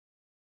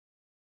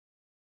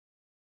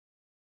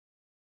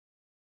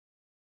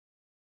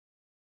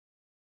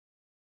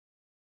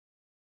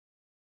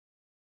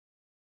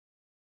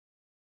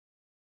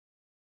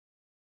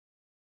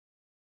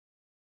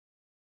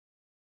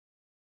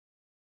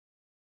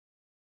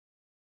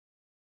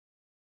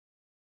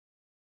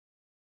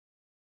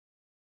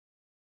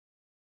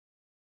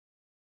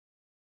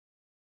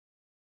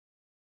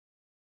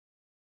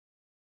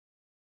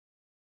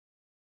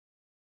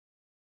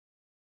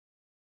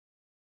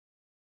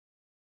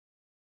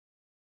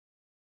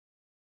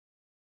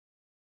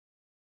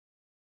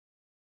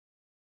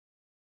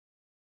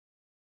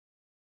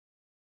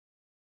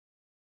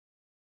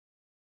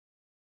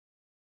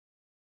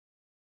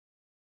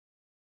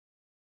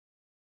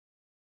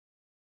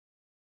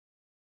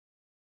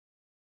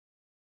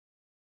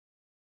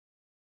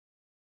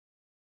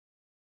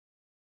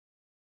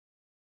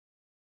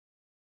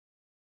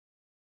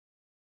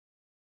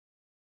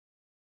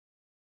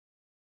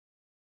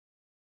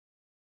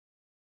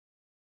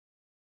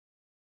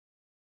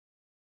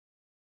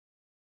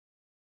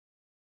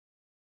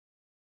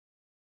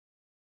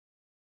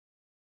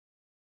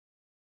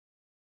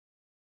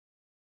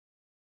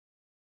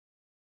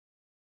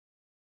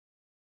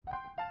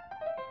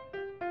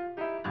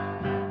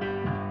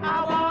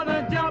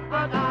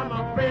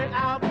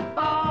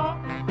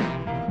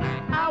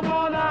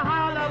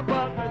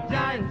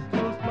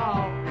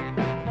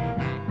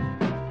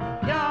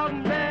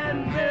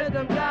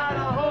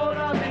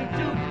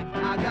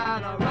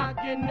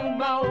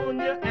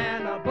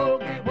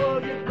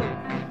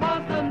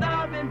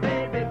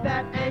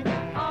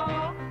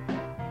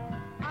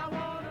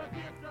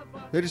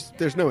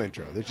There's no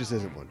intro. There just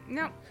isn't one.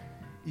 No.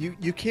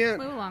 You can't.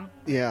 Move along.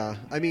 Yeah,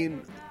 I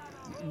mean,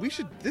 we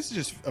should. This is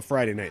just a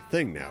Friday night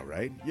thing now,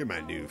 right? You're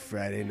my new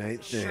Friday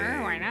night thing.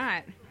 Sure, why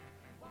not?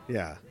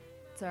 Yeah.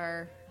 It's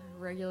our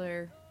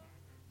regular.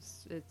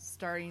 It's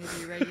starting to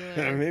be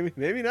regular.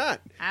 maybe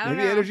not. I don't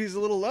maybe know. energy's a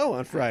little low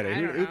on Friday.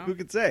 I don't know. Who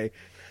could say?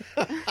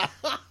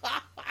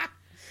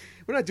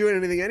 We're not doing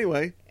anything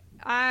anyway.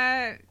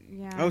 Yeah.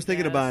 I was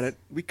thinking about it.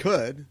 We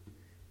could.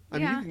 I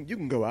Yeah. mean, you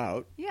can go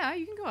out. Yeah,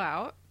 you can go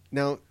out.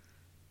 Now,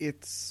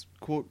 it's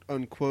quote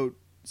unquote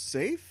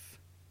safe.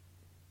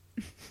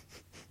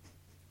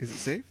 Is it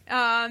safe?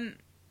 A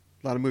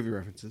lot of movie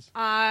references.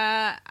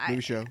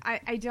 Movie show.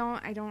 I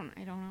don't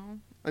know.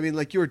 I mean,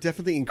 like, you're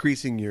definitely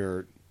increasing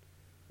your.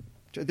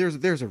 There's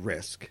a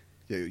risk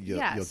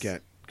you'll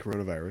get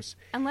coronavirus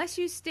Unless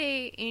you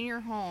stay in your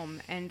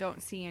home and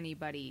don't see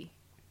anybody.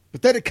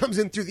 But then it comes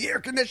in through the air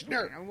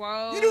conditioner.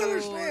 Whoa. You don't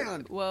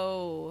understand.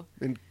 Whoa.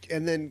 And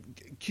then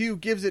Q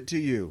gives it to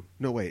you.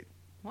 No, wait.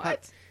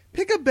 What?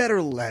 Pick a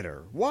better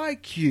letter. Why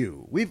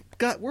Q?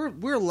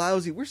 We're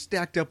lousy. We're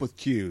stacked up with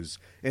Q's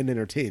in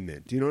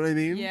entertainment. Do you know what I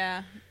mean?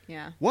 Yeah.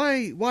 Yeah.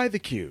 Why the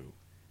Q?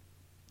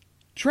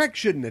 Trek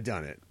shouldn't have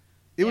done it.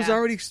 It was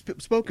already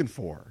spoken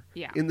for.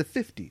 Yeah. In the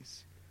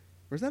 50s.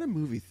 Or is that a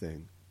movie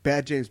thing?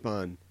 Bad James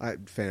Bond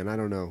fan. I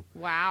don't know.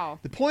 Wow.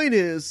 The point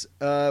is,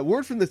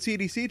 word from the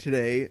CDC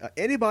today,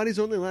 antibodies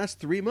only last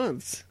 3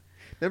 months.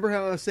 Remember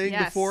how I was saying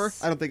before?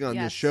 I don't think on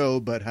this show,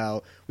 but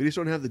how we just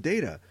don't have the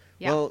data.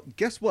 Yeah. Well,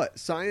 guess what?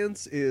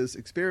 Science is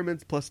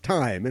experiments plus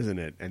time, isn't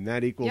it? And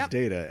that equals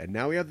data. And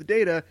now we have the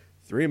data,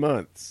 3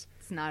 months.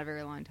 It's not a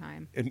very long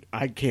time. And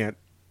I can't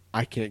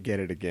get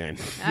it again.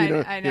 I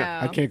know.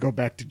 I can't go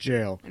back to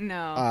jail.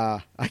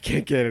 No. I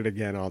can't get it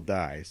again. I'll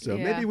die. So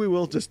maybe we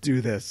will just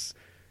do this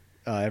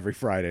every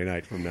Friday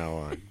night from now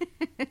on.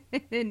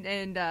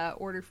 and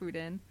order food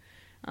in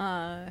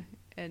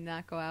and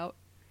not go out.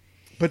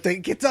 But then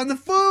it gets on the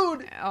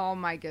food. Oh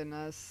my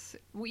goodness.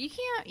 Well, you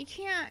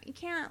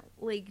can't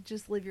like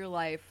just live your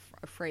life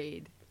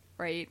afraid,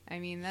 right? I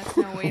mean, that's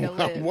no way to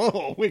live.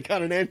 Whoa, we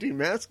got an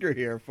anti-masker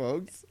here,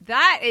 folks.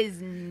 That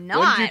is not.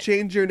 When did you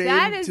change your name to?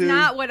 That is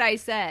not what I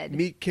said.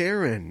 Meet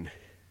Karen.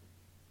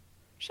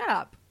 Shut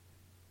up.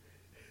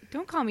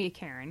 Don't call me a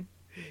Karen.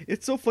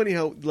 It's so funny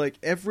how, like,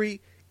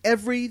 every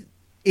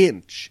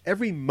inch,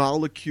 every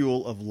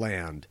molecule of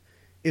land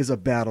is a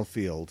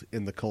battlefield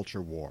in the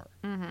culture war.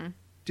 Mm-hmm.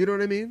 Do you know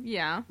what I mean?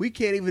 Yeah. We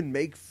can't even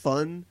make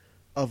fun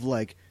of,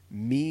 like,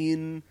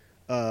 mean,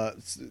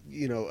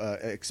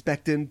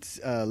 expectant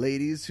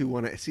ladies who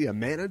want to see a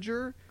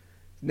manager.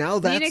 Now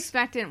that's mean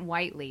expectant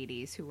white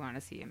ladies who want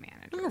to see a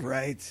manager. All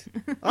right.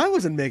 I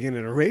wasn't making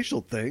it a racial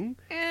thing.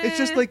 It's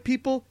just like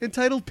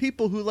entitled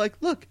people who, like,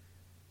 look,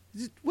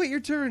 just wait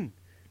your turn.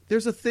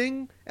 There's a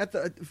thing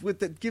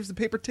that gives the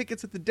paper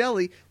tickets at the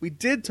deli. We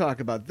did talk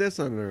about this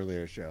on an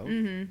earlier show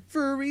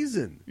for a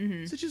reason.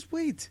 Mm-hmm. So just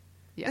wait.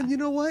 Yeah. And you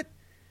know what?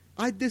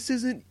 This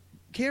isn't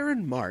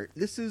Karen Mart.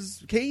 This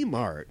is K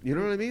Mart. You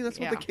know what I mean? That's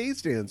what the K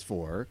stands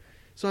for.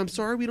 So I'm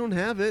sorry we don't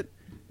have it,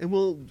 and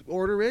we'll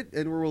order it,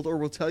 and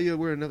we'll tell you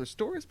we're in another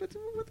store. But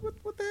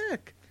what the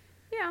heck?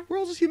 Yeah. We're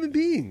all just human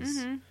beings.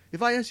 Mm-hmm.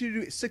 If I asked you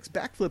to do 6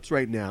 backflips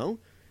right now,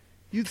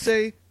 you'd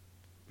say,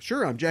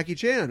 sure, I'm Jackie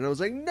Chan. And I was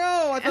like,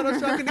 no, I thought I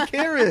was talking to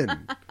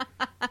Karen.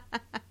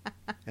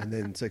 And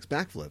then 6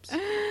 backflips.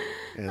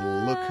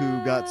 And look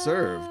who got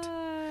served.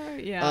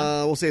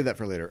 Yeah. We'll save that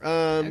for later.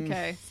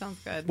 Okay, sounds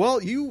good.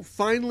 Well, you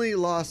finally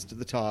lost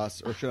the toss,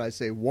 or should I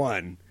say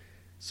won.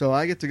 So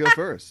I get to go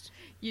first.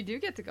 You do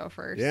get to go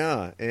first.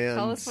 Yeah. And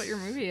tell us what your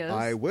movie is.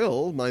 I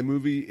will. My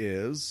movie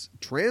is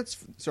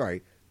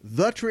The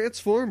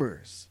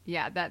Transformers.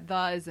 Yeah, that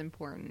 "the" is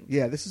important.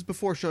 Yeah, this is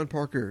before Sean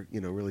Parker,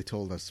 really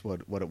told us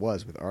what it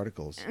was with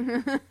articles.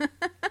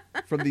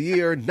 From the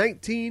year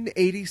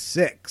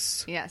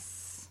 1986.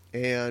 Yes.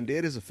 And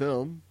it is a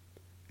film,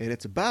 and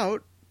it's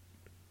about...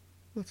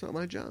 That's not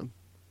my job.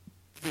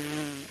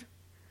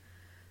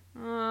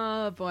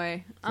 Oh,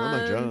 boy. It's not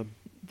my job.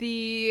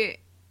 The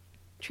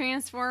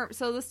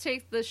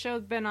the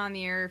show's been on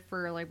the air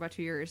for like about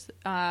 2 years.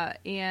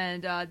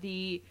 And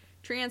the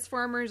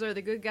Transformers are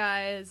the good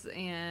guys,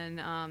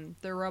 and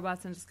they're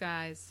robots in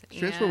disguise.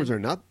 Transformers are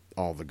not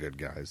all the good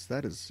guys.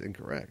 That is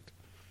incorrect.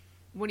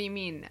 What do you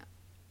mean?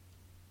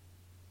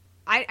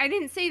 I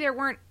didn't say there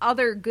weren't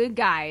other good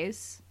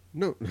guys.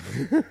 No.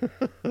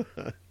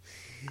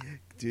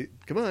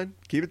 Come on.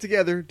 Keep it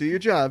together. Do your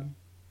job.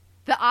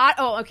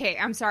 Okay.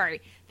 I'm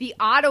sorry. The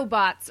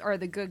Autobots are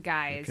the good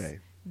guys. Okay.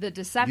 The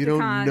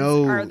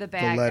Decepticons are the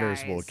bad guys. The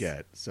letters we'll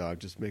get, so I'm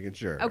just making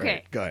sure. Okay.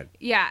 Right, go ahead.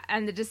 Yeah,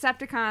 and the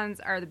Decepticons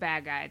are the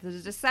bad guys. The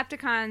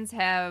Decepticons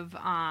have...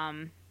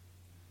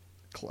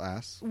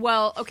 class.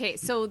 Well, okay,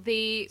 so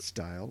they...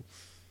 Style.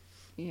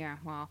 Yeah,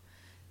 well...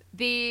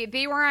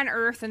 They were on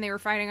Earth, and they were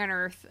fighting on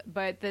Earth,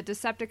 but the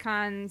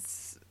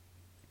Decepticons...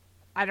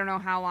 I don't know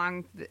how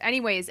long...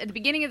 Anyways, at the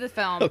beginning of the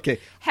film, they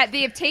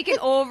have taken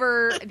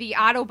over the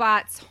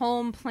Autobots'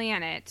 home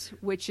planet,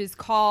 which is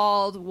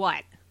called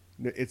what?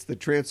 It's the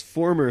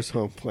Transformers'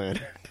 home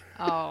planet.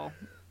 Oh.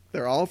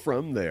 They're all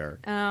from there.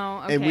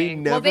 Oh, okay. And we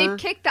never... Well, they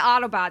kicked the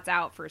Autobots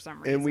out for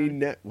some reason. And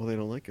well, they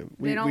don't like them.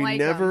 They don't like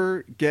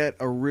never get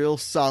a real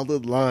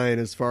solid line,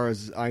 as far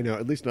as I know,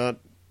 at least not,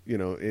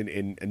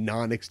 in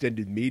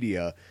non-extended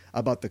media,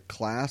 about the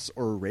class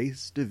or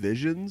race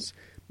divisions.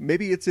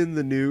 Maybe it's in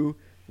the new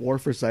War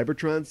for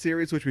Cybertron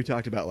series, which we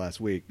talked about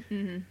last week.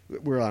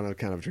 Mm-hmm. We're on a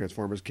kind of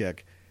Transformers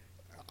kick.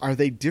 Are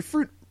they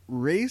different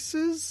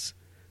races?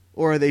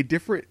 Or are they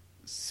different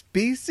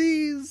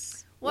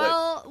species?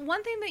 Well,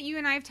 one thing that you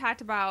and I have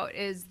talked about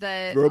is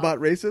that... Robot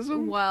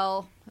racism?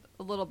 Well,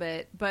 a little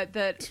bit. But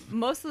that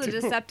most of the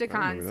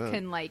Decepticons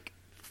can,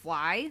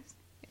 fly.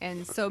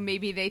 And so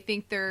maybe they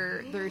think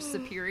they're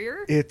superior.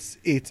 It's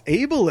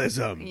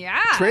ableism.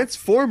 Yeah.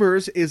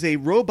 Transformers is a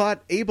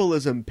robot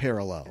ableism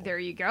parallel. There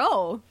you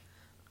go.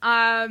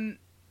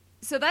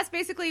 So that's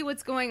basically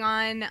what's going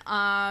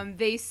on.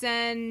 They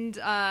send...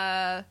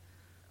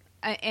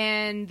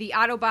 and the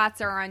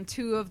Autobots are on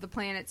 2 of the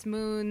planet's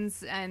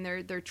moons, and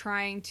they're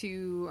trying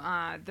to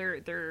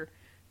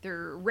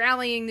they're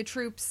rallying the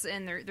troops,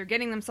 and they're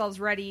getting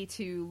themselves ready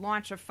to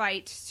launch a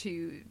fight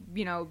to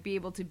be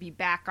able to be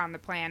back on the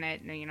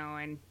planet,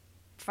 and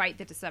fight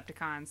the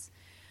Decepticons.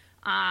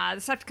 The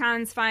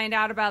Decepticons find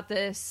out about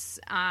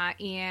this,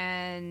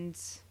 and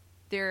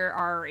there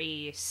are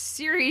a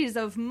series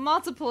of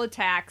multiple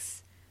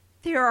attacks.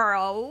 There are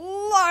a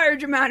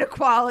large amount of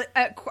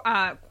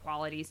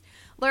qualities.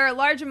 There are a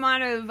large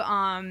amount of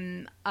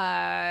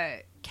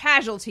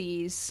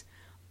casualties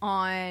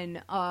on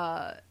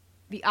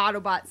the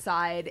Autobot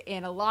side,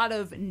 and a lot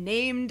of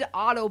named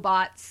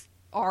Autobots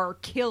are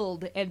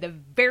killed at the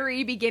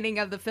very beginning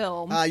of the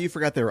film. You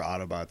forgot they were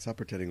Autobots. Stop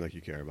pretending like you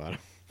care about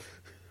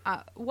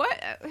them.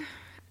 What?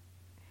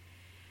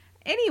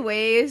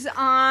 Anyways, there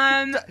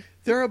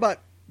are about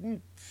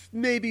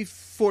maybe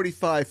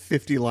 45,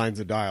 50 lines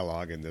of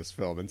dialogue in this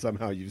film, and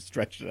somehow you've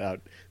stretched it out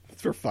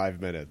for 5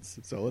 minutes.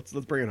 So let's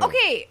bring it home.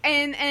 Okay,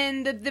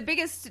 and the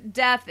biggest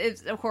death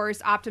is, of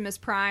course, Optimus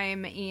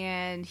Prime,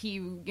 and he,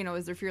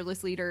 is their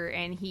fearless leader,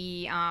 and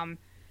he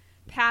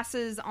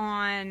passes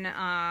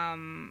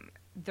on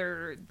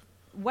their...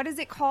 What is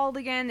it called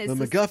again? The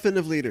MacGuffin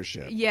of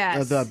leadership.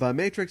 Yes. The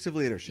Matrix of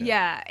leadership.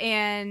 Yeah,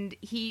 and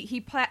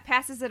he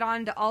passes it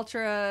on to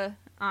Ultra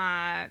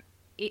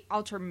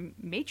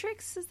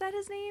Matrix, is that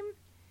his name?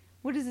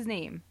 What is his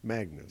name?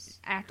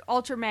 Magnus.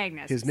 Ultra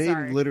Magnus. His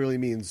name literally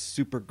means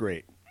super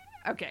great.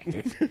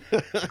 Okay.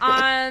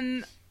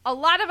 A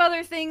lot of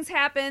other things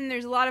happen.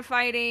 There's a lot of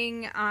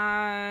fighting,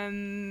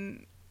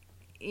 and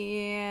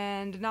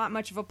not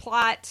much of a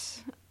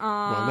plot.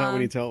 Well, not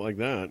when you tell it like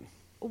that.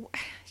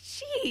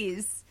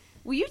 Jeez.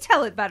 Will you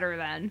tell it better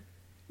then?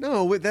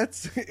 No,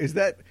 that's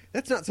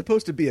not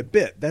supposed to be a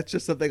bit. That's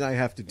just something I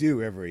have to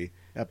do every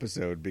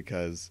episode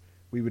because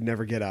we would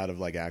never get out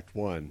of Act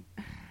 1.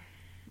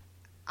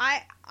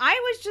 I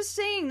was just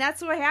saying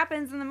that's what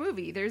happens in the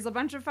movie. There's a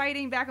bunch of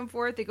fighting back and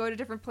forth. They go to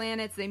different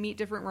planets. They meet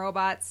different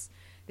robots.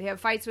 They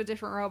have fights with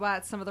different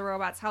robots. Some of the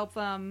robots help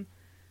them.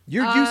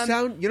 You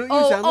sound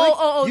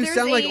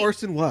like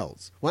Orson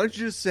Welles. Why don't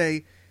you just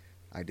say,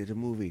 I did a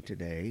movie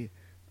today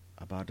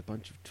about a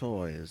bunch of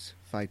toys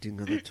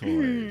fighting other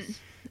toys.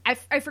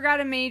 I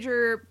forgot a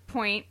major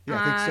point. Yeah,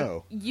 I think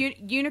so.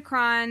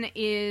 Unicron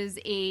is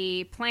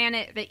a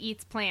planet that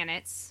eats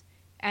planets.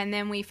 And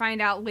then we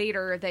find out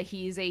later that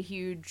he's a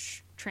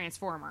huge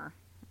transformer.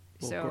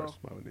 Well, so, of course,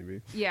 why wouldn't he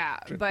be? Yeah,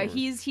 but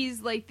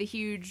he's like the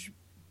huge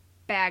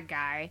bad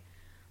guy.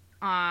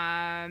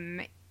 And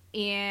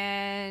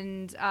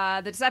the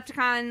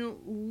Decepticon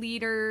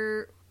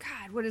leader,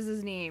 God, what is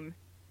his name?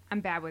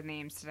 I'm bad with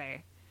names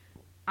today.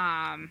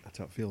 That's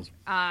how it feels.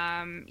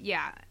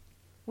 Yeah.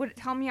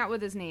 Tell me out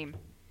with his name.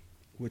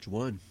 Which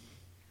one?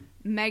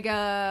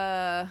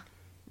 Mega...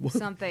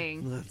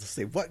 something. Let's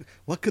see.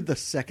 What could the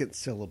second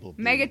syllable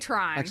be?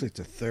 Megatron. Actually, it's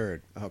a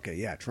third. Okay,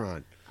 yeah,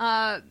 Tron.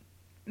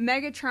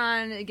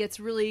 Megatron gets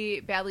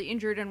really badly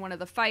injured in one of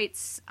the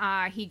fights.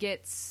 He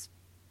gets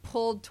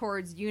pulled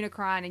towards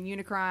Unicron, and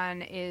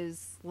Unicron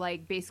is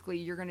like, basically,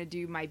 you're going to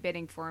do my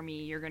bidding for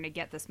me. You're going to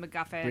get this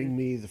MacGuffin. Bring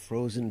me the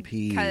frozen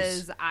peas.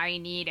 Because I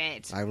need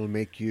it. I will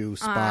make you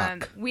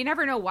Spock. We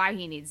never know why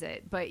he needs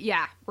it, but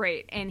yeah,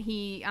 right. And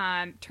he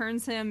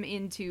turns him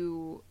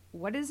into...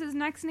 What is his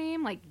next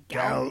name?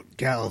 Galvatron.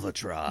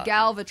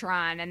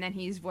 Galvatron, and then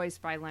he's voiced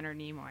by Leonard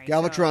Nimoy.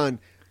 Galvatron,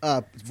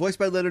 voiced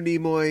by Leonard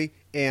Nimoy,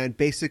 and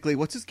basically,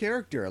 what's his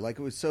character?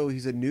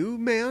 He's a new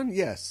man?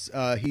 Yes,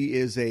 he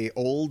is a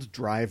old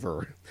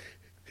driver,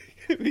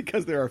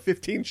 because there are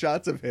 15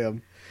 shots of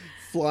him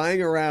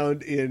flying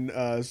around in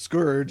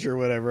Scourge or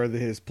whatever,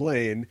 his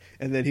plane,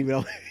 and then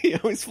he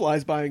always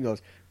flies by and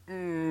goes,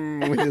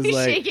 with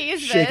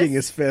his shaking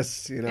his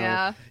fist,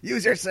 Yeah.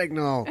 Use your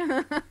signal.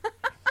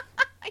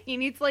 He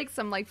needs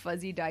some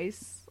fuzzy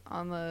dice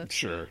on the...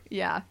 Sure.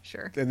 Yeah,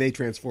 sure. And they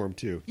transform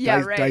too.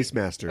 Yeah, right. Dice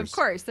masters. Of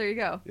course, there you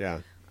go. Yeah.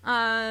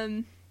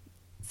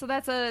 So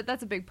that's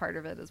a big part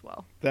of it as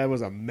well. That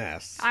was a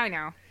mess. I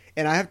know.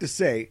 And I have to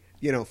say,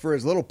 for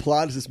as little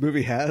plot as this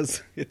movie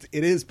has, it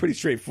is pretty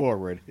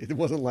straightforward. It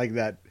wasn't like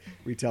that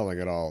retelling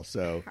at all.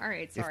 So all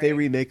right, sorry. If they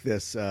remake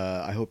this,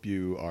 I hope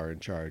you are in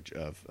charge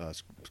of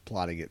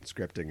plotting it and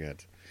scripting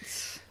it.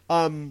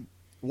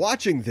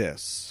 Watching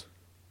this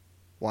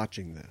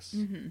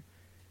mm-hmm.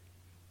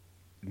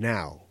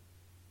 now,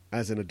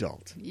 as an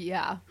adult,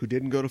 yeah, who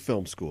didn't go to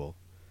film school,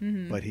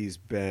 mm-hmm. but he's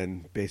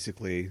been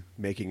basically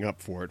making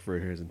up for it for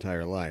his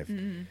entire life.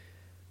 Mm-hmm.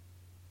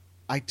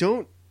 I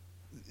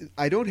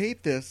don't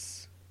hate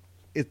this.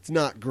 It's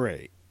not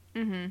great.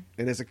 Mm-hmm.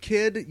 And as a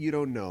kid, you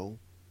don't know.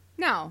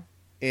 No.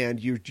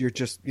 And you're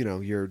just,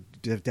 you're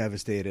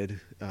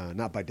devastated.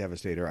 Not by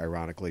devastator,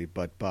 ironically,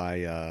 but by,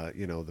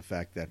 the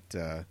fact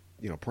that,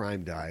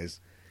 Prime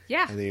dies.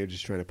 Yeah. And then you're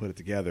just trying to put it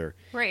together.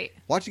 Right.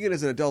 Watching it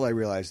as an adult, I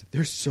realized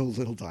there's so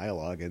little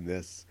dialogue in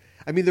this.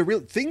 I mean, the real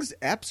things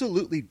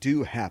absolutely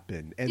do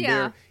happen.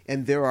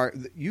 And there are,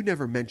 you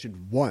never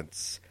mentioned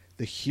once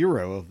the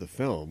hero of the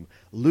film,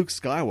 Luke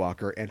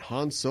Skywalker, and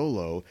Han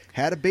Solo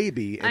had a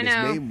baby, and his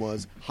name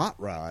was Hot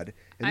Rod.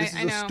 And this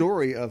is a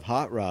story of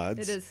Hot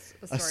Rod's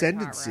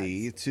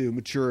ascendancy to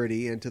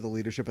maturity and to the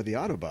leadership of the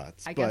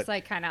Autobots. I guess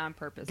I kind of on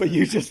purpose. But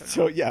you just,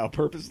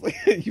 purposely.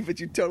 But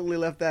you totally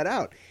left that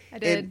out. I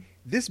did. And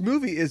this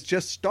movie is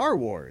just Star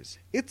Wars.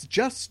 It's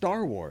just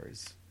Star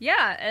Wars.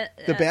 Yeah.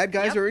 The bad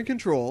guys are in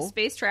control.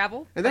 Space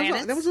travel. And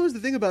that was always the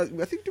thing about,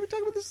 I think, did we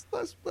talk about this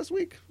last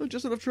week?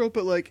 Just enough trope,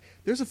 but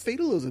there's a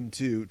fatalism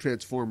to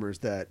Transformers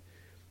that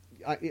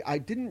I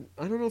don't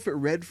know if it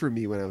read for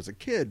me when I was a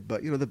kid,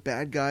 but, the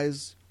bad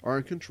guys are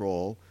in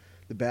control.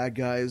 The bad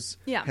guys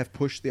have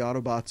pushed the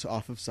Autobots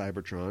off of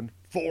Cybertron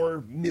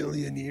 4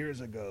 million years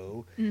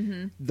ago.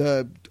 Mm-hmm.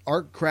 The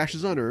Ark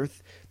crashes on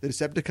Earth. The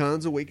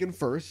Decepticons awaken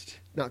first,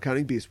 not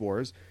counting Beast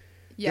Wars.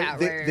 Yeah,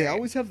 they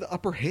always have the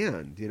upper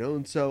hand,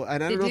 and so I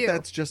don't know if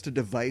that's just a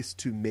device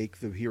to make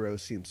the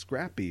heroes seem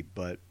scrappy,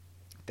 but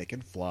they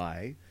can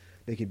fly,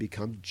 they can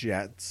become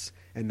jets,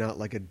 and not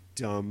like a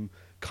dumb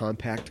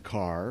compact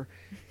car,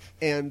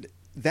 and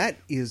that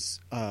is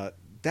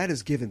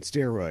given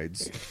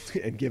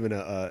steroids and given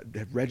a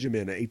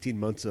regimen, 18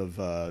 months of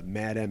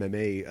mad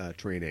MMA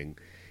training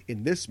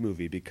in this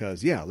movie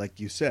because, like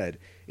you said,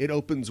 it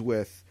opens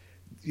with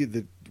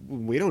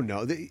we don't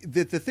know.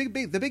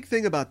 The big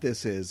thing about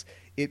this is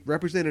it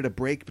represented a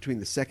break between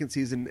the second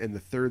season and the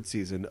third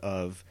season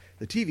of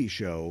the TV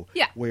show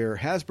where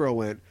Hasbro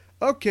went,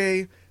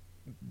 okay,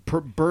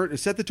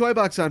 set the toy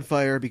box on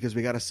fire because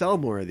we got to sell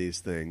more of these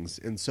things.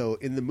 And so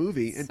in the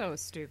movie... So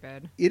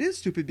stupid. It is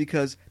stupid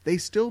because they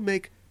still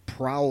make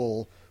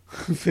Prowl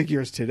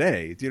figures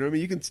today. Do you know what I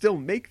mean? You can still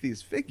make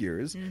these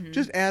figures,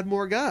 just add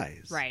more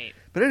guys. Right.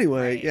 But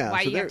anyway,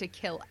 Why you have to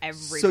kill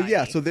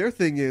everybody? So their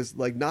thing is,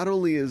 not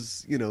only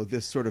is,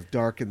 this sort of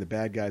dark and the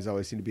bad guys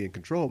always seem to be in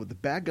control, but the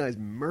bad guys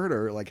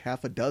murder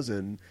half a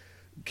dozen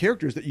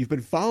characters that you've been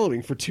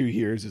following for 2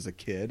 years as a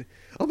kid.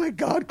 Oh my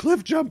God,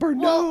 Cliff Jumper,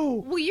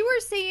 no! Well, you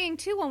were saying,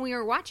 too, when we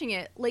were watching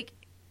it,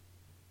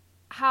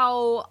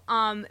 how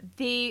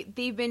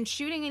they've been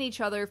shooting at each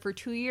other for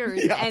 2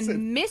 years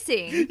and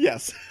missing.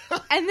 Yes.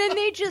 And then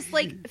they just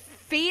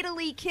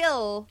fatally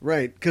kill.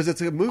 Right, because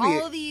it's a movie.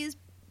 All of these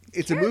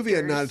It's characters. A movie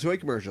and not a toy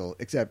commercial,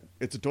 except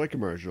it's a toy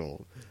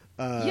commercial.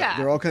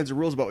 There are all kinds of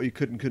rules about what you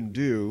could and couldn't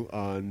do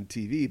on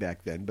TV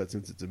back then, but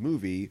since it's a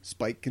movie,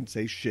 Spike can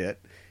say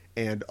shit,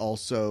 and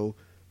also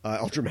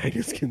Ultra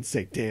Magnus can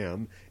say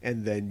damn,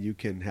 and then you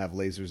can have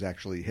lasers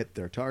actually hit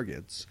their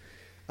targets.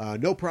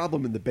 No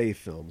problem in the Bay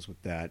films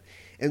with that.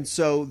 And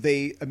so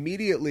they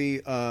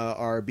immediately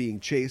are being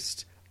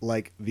chased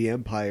like the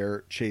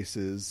Empire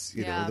chases,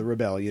 the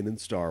rebellion in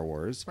Star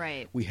Wars.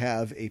 Right. We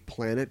have a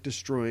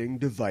planet-destroying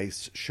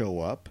device show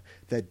up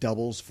that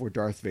doubles for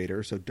Darth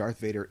Vader. So Darth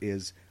Vader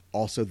is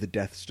also the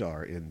Death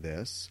Star in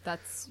this.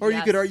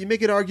 You could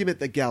make an argument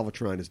that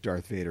Galvatron is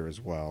Darth Vader as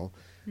well.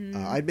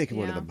 I'd make him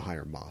one of them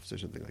higher Moffs or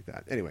something like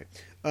that. Anyway,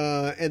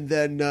 and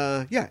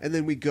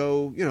then we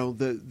go.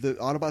 The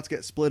Autobots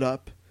get split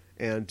up.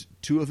 And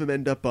 2 of them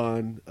end up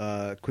on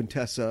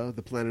Quintessa,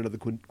 the planet of the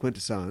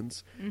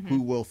Quintessons, who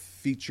will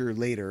feature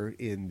later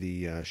in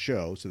the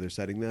show. So they're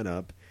setting that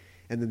up.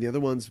 And then the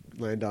other ones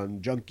land on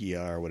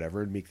Junkia or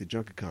whatever and meet the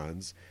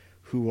Junkicons,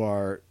 who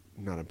are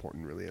not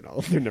important really at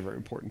all. They're never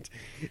important.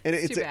 And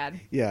it's too bad.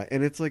 Yeah,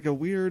 and it's like a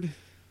weird...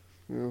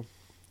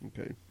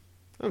 okay.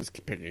 I was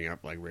picking up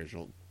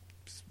racial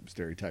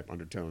stereotype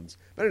undertones.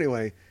 But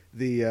anyway,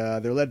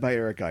 they're led by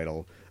Eric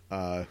Idle.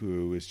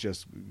 Who is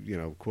just,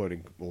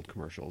 quoting old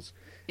commercials.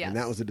 Yes. And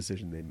that was a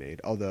decision they made.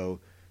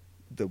 Although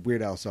the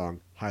Weird Al song,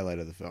 highlight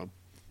of the film.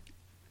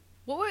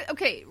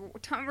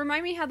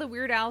 Remind me how the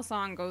Weird Al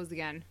song goes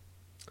again.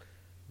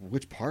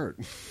 Which part?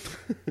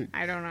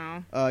 I don't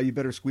know. You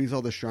better squeeze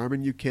all the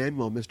Charmin you can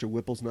while Mr.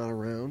 Whipple's not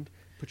around.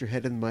 Put your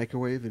head in the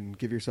microwave and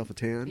give yourself a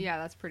tan. Yeah,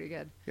 that's pretty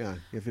good. Yeah,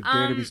 if it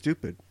dare to be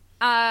stupid.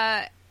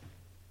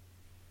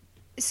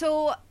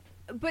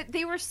 But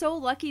they were so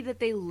lucky that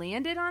they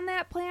landed on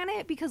that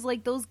planet because,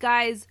 those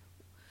guys...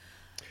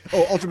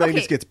 Oh, Ultra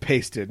Magnus gets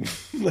pasted.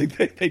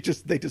 they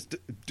just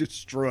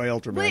destroy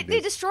Ultra Magnus.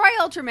 They destroy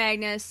Ultra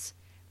Magnus.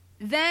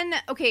 Then,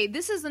 okay,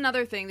 this is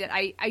another thing that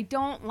I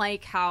don't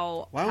like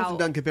how... Well, I wasn't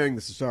done comparing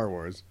this to Star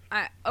Wars.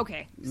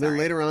 Okay, sorry. Then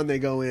later on they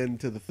go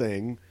into the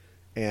Thing,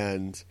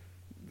 and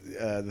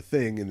the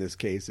Thing in this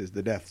case is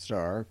the Death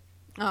Star.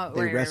 Oh,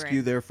 they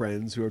rescue their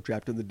friends who are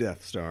trapped in the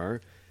Death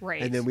Star.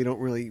 Right. And then we don't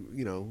really,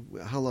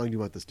 how long do you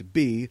want this to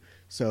be?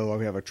 So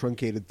we have a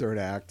truncated third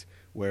act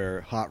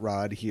where Hot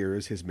Rod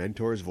hears his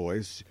mentor's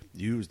voice,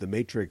 use the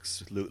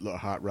Matrix,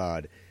 Hot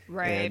Rod.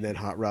 Right. And then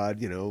Hot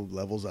Rod,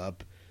 levels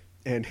up.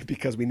 And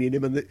because we need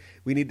him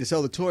we need to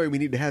sell the toy, we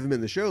need to have him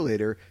in the show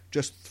later,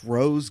 just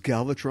throws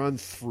Galvatron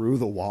through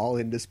the wall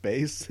into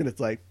space. And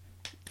it's like,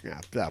 yeah,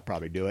 that'll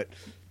probably do it.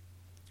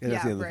 And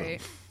that's the end of the film.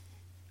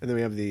 And then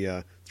we have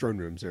the throne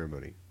room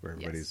ceremony where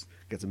everybody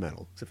gets a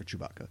medal, except for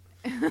Chewbacca.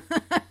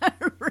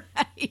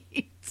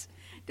 Right.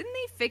 Didn't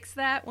they fix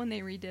that when they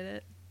redid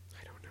it?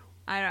 I don't know.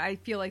 I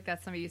feel like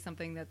that's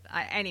something that...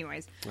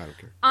 anyways. I don't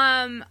care.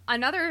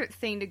 Another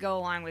thing to go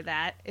along with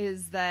that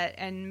is that,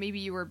 and maybe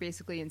you were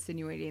basically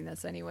insinuating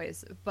this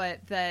anyways,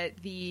 but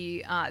that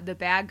the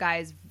bad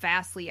guys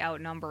vastly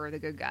outnumber the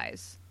good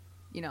guys.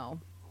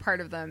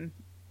 Part of them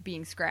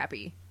being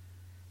scrappy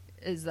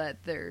is that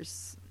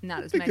there's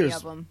not as many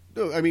of them.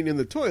 No, I mean, in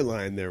the toy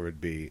line there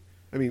would be...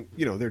 I mean,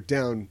 they're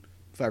down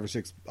 5 or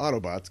 6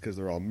 Autobots because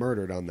they're all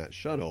murdered on that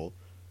shuttle.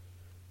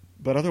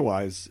 But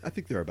otherwise, I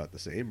think they're about the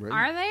same, right?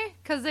 Are they?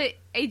 Because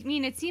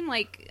it seemed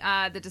like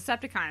the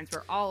Decepticons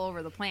were all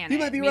over the planet. You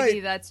might be Maybe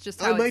right. That's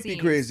just how I might be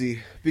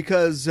crazy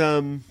because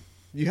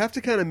you have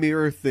to kind of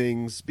mirror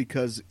things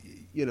because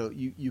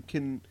you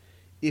can,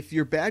 if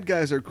your bad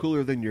guys are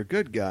cooler than your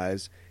good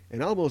guys,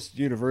 and almost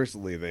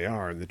universally they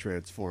are in the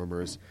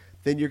Transformers,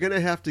 then you're going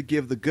to have to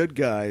give the good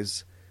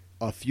guys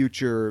a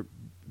future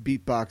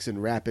beatbox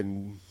and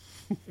rapping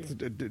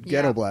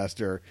ghetto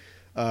blaster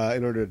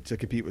in order to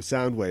compete with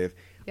Soundwave.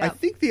 Yep. I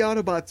think the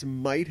Autobots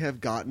might have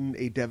gotten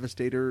a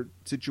Devastator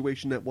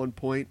situation at one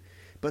point,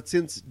 but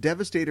since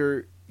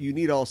Devastator, you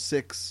need all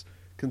 6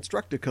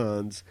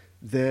 Constructicons,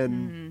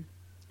 then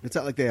it's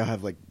not like they all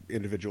have like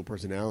individual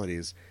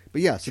personalities.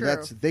 But yeah, so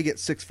they get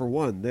 6 for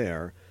 1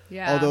 there.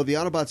 Yeah. Although the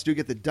Autobots do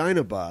get the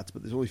Dinobots,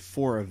 but there's only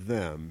 4 of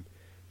them.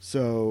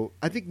 So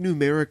I think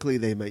numerically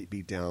they might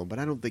be down, but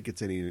I don't think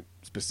it's any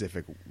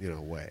specific,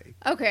 way.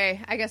 Okay,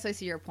 I guess I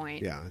see your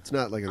point. Yeah, it's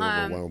not like an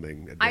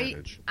overwhelming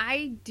advantage.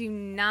 I do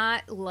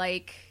not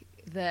like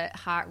that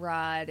Hot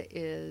Rod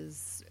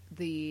is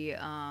the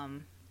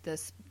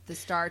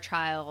Star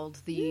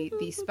Child,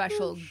 the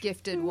special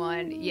gifted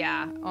one.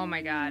 Yeah. Oh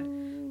my God.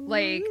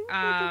 Like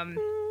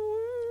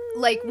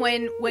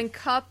when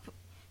Cup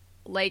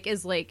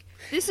is like,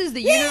 this is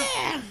the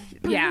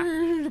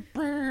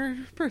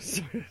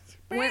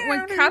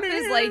When Cup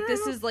is like,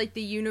 this is like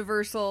the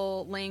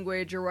universal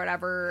language or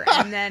whatever,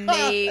 and then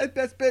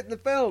best bit in the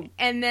film.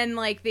 And then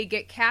like they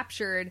get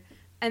captured,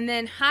 and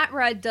then Hot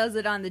Rod does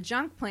it on the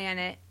junk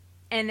planet,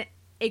 and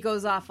it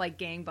goes off like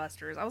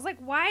gangbusters. I was like,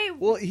 why?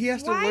 Well, he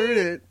has to learn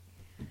it.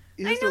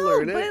 I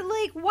know, but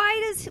like,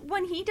 why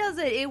when he does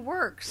it, it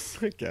works?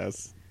 I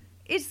guess.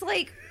 It's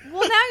like,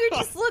 well, now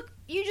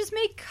you just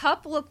make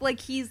Cup look like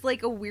he's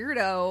like a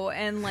weirdo,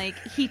 and like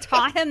he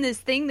taught him this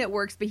thing that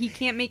works, but he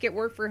can't make it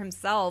work for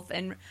himself.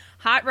 And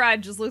Hot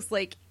Rod just looks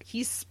like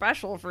he's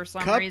special for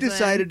some reason. Cup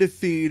decided to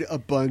feed a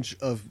bunch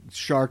of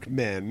shark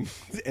men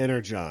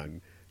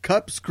Energon.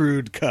 Cup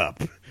screwed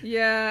Cup.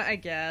 Yeah, I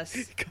guess.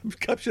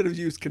 Cup should have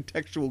used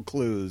contextual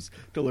clues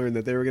to learn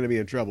that they were going to be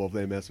in trouble if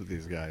they mess with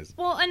these guys.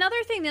 Well,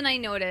 another thing that I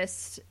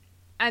noticed...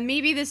 And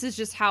maybe this is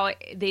just how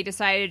they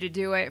decided to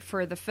do it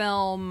for the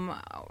film,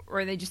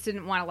 or they just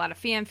didn't want a lot of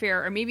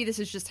fanfare, or maybe this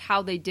is just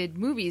how they did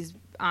movies in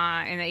the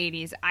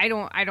 80s. I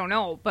don't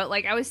know. But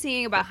like I was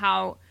seeing about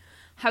how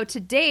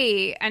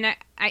today, and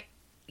I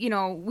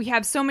we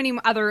have so many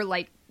other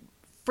like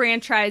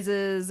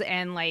franchises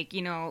and like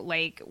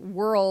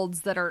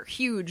worlds that are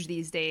huge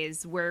these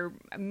days, where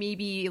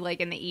maybe like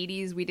in the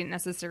 80s we didn't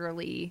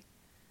necessarily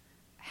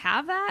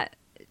have that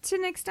to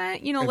an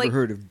extent. Ever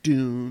heard of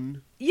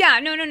Dune? Yeah,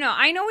 no.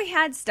 I know we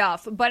had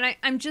stuff, but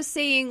I'm just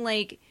saying,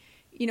 like,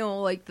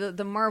 like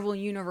the Marvel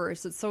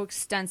universe. It's so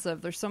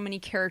extensive. There's so many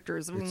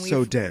characters. It's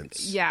so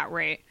dense. Yeah,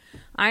 right.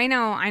 I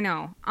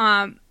know.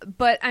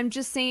 But I'm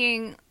just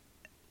saying,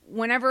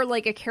 whenever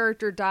like a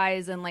character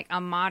dies in like a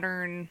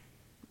modern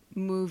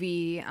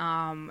movie,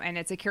 and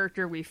it's a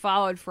character we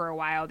followed for a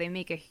while, they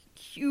make a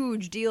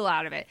huge deal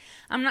out of it.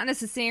 I'm not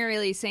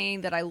necessarily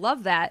saying that I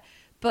love that,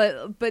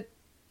 but.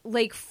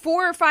 Like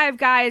 4 or 5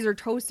 guys are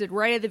toasted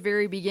right at the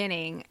very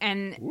beginning,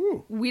 and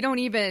we don't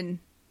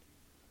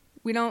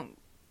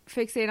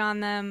fixate on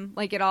them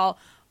like at all.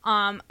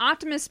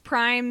 Optimus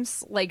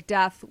Prime's like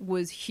death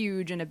was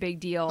huge and a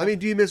big deal. I mean,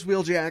 do you miss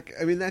Wheeljack?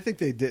 I mean, I think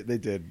they did.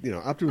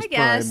 Optimus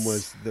Prime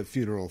was the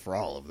funeral for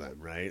all of them,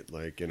 right?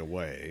 Like in a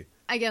way.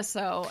 I guess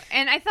so.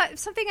 And I thought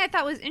something I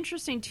thought was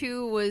interesting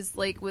too was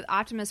like with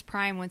Optimus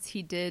Prime, once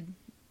he did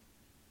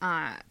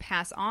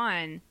pass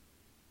on.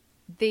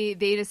 They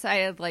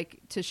decided like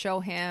to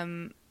show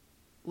him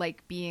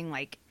like being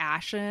like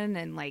ashen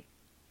and like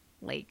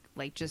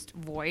just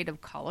void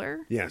of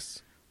color.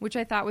 Yes. Which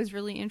I thought was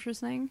really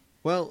interesting.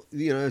 Well,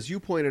 as you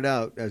pointed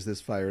out, as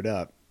this fired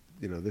up,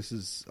 this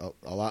is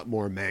a lot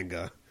more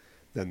manga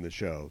than the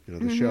show.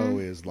 The show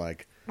is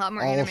like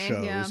all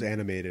shows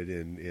animated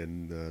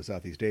in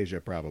Southeast Asia,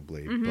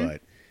 probably,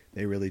 but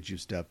they really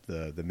juiced up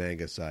the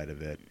manga side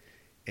of it,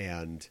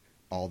 and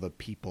all the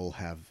people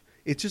have.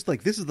 It's just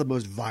like this is the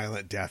most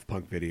violent death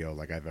punk video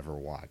like I've ever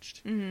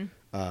watched.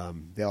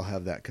 They all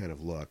have that kind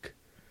of look,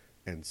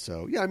 and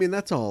so yeah, I mean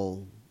that's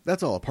all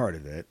a part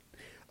of it.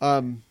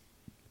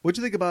 What'd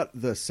you think about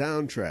the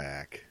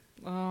soundtrack?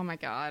 Oh my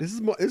god, this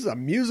is a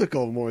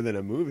musical more than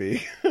a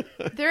movie.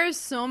 There is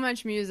so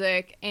much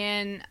music,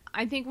 and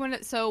I think one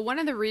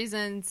of the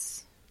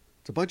reasons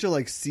it's a bunch of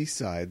like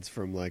C-sides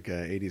from like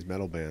 80s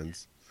metal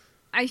bands.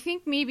 I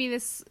think maybe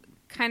this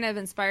kind of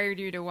inspired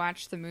you to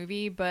watch the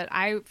movie, but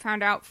I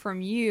found out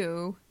from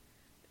you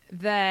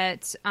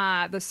that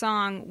the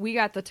song "We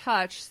Got the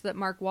Touch" that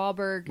Mark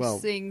Wahlberg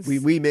sings.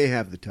 We may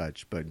have the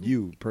touch, but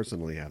you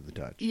personally have the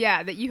touch.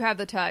 Yeah, that you have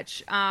the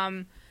touch.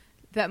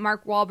 That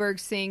Mark Wahlberg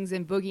sings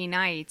in Boogie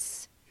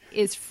Nights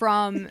is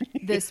from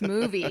this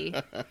movie.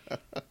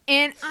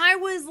 And I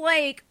was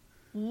like,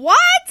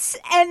 what?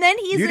 And then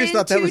he's into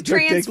thought that was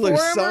Dirk Transformer.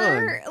 Diggler's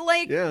song.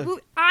 Like, yeah.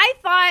 I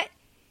thought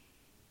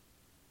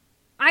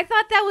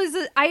that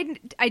was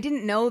I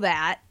didn't know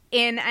that.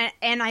 And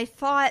I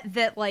thought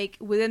that, like,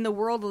 within the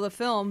world of the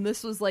film,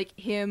 this was, like,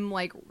 him,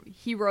 like,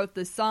 he wrote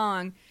the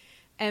song.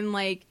 And,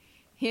 like,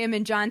 him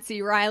and John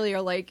C. Reilly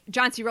are like,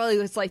 John C. Reilly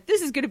was like,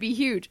 this is going to be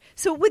huge.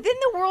 So within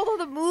the world of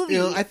the movie,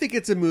 I think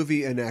it's a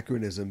movie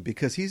anachronism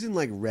because he's in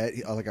like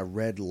a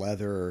red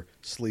leather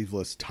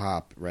sleeveless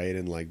top, right,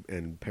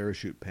 and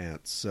parachute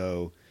pants.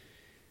 So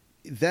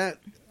that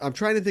I'm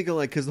trying to think of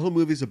because the whole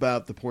movie's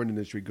about the porn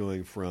industry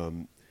going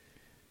from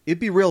it'd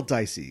be real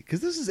dicey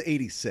because this is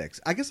 '86.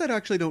 I guess I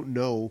actually don't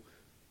know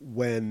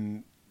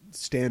when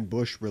Stan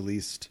Bush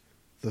released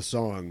the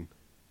song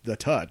 "The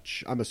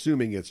Touch." I'm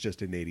assuming it's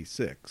just in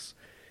 '86.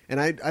 And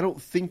I don't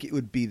think it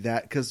would be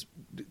that because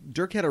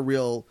Dirk had a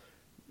real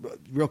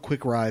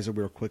quick rise, a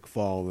real quick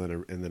fall,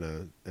 and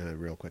then a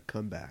real quick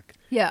comeback.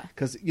 Yeah.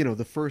 Because,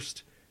 the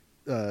first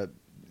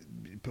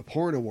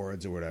porn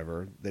awards or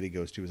whatever that he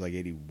goes to is like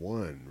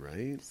 81,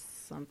 right?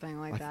 Something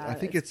like that. I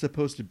think it's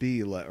supposed to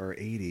be or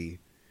 80.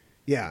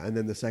 Yeah, and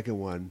then the second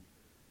one,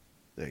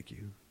 thank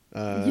you.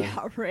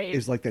 Yeah, right.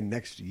 Is like the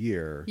next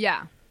year.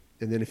 Yeah.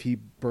 And then if he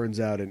burns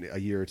out a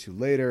year or two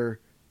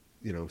later,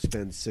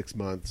 spends 6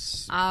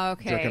 months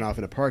jerking off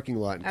in a parking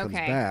lot and comes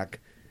back.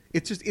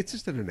 It's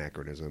just an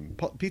anachronism.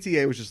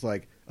 PTA was just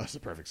like, oh, it's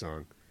the perfect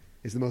song.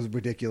 It's the most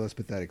ridiculous,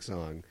 pathetic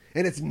song.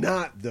 And it's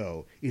not,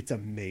 though. It's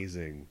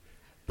amazing.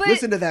 But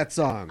listen to that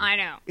song. I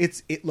know.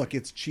 It's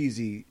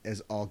cheesy as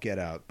all get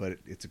out, but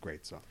it's a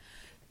great song.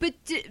 But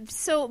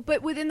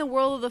but within the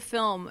world of the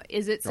film,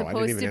 is it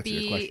supposed to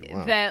be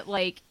that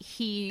like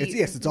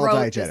it's all wrote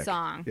diegetic. The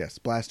song? Yes,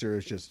 Blaster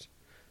is just.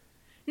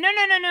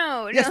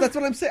 No. Yes, that's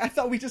what I'm saying. I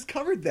thought we just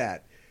covered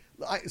that.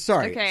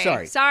 Sorry.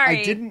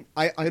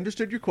 I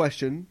understood your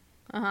question.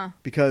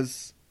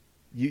 Because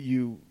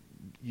you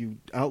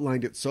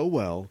outlined it so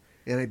well,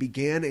 and I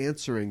began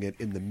answering it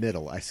in the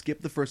middle. I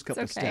skipped the first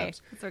couple of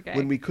steps. It's okay.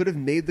 When we could have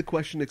made the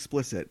question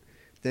explicit,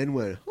 then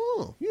went,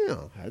 oh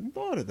yeah, I hadn't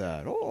thought of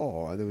that.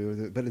 Oh, and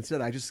then but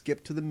instead I just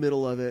skipped to the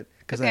middle of it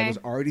because I was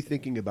already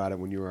thinking about it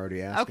when you were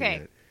already asking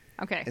it.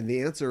 Okay. And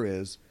the answer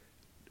is.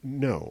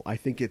 No, I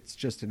think it's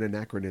just an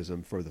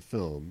anachronism for the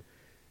film.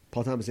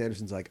 Paul Thomas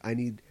Anderson's like, I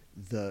need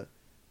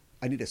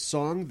a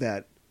song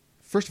that,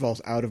 first of all,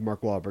 is out of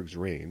Mark Wahlberg's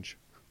range.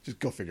 Just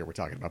go figure. We're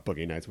talking about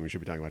Boogie Nights when we should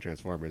be talking about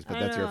Transformers, but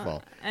that's your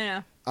fault. I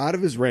know. Out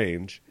of his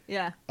range.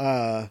 Yeah.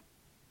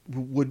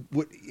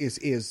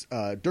 Is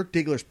Dirk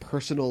Diggler's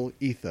personal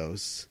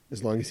ethos,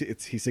 as long as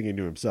he's singing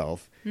to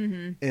himself,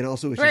 and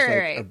also it's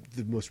just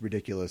the most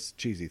ridiculous,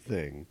 cheesy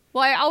thing.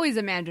 Well, I always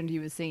imagined he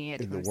was singing it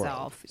to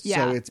himself.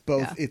 Yeah. So it's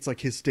both. Yeah. It's like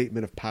his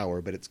statement of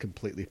power, but it's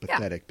completely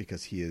pathetic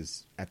because he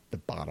is at the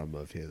bottom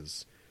of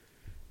his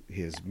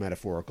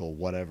metaphorical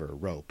whatever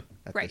rope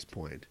at this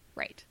point.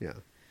 Right. Yeah.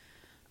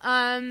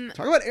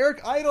 Talk about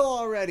Eric Idle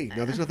already.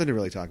 No, there's nothing to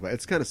really talk about.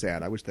 It's kind of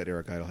sad. I wish that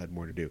Eric Idle had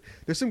more to do.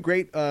 There's some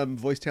great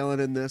voice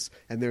talent in this,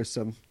 and there's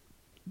some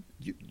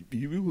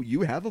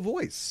you have a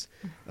voice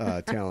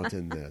talent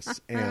in this,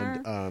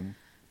 and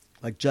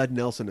like Judd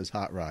Nelson is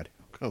Hot Rod.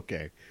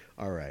 Okay,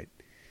 all right.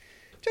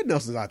 Judd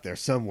Nelson's out there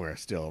somewhere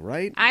still,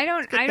 right?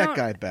 Let's get that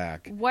guy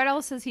back. What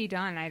else has he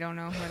done? I don't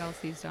know what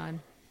else he's done.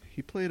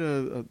 He played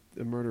a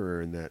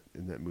murderer in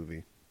that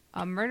movie.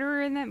 A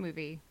murderer in that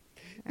movie.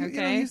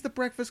 Okay. He's the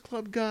Breakfast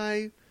Club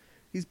guy.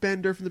 He's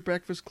Bender from the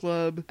Breakfast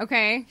Club.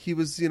 Okay. He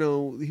was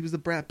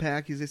the Brat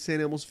Pack. He's at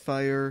St. Elmo's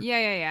Fire.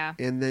 Yeah.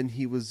 And then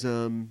he was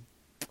in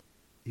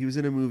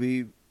a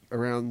movie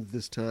around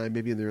this time,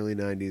 maybe in the early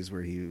 90s,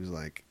 where he was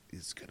like,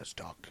 he's going to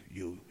stalk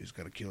you. He's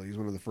going to kill you. He's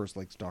one of the first,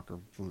 like, stalker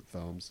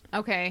films.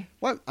 Okay.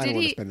 What? I don't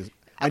want to spend this. Okay.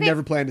 I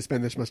never planned to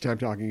spend this much time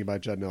talking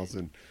about Judd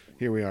Nelson.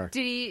 Here we are.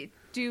 Did he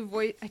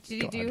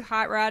do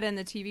Hot Rod in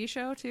the TV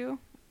show, too?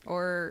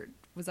 Or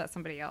was that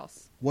somebody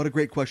else? What a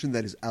great question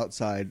that is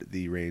outside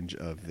the range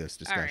of this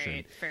discussion. All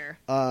right, fair.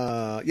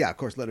 Yeah, of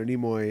course, Leonard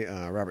Nimoy,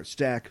 Robert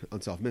Stack,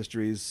 Unsolved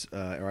Mysteries,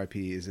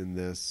 R.I.P. is in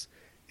this,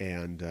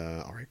 and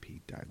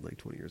R.I.P. died like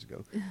 20 years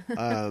ago.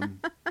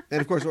 And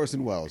of course,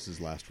 Orson Welles, his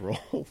last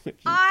role.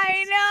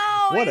 I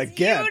know! What a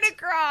get!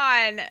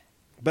 Unicron!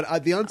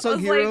 But the unsung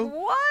hero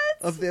what?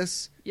 of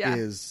this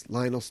is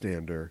Lionel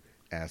Stander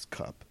as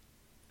Cup.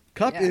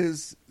 Cup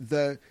is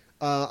the...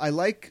 I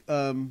like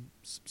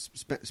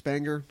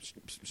Springer.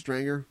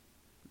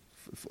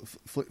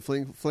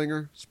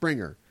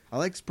 I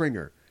like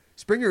Springer.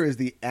 Springer is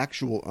the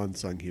actual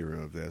unsung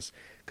hero of this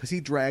because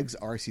he drags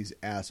Arcee's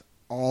ass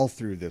all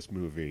through this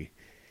movie.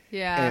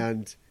 Yeah.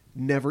 And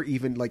never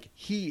even, like,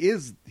 he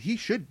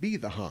should be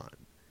the Han.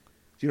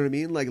 Do you know what I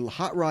mean? Like,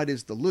 Hot Rod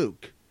is the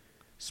Luke.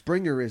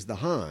 Springer is the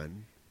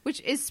Han.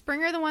 Which, is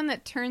Springer the one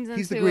that turns into...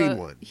 He's the green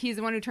one. He's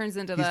the one who turns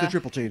into He's the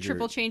triple changer.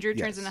 Triple changer,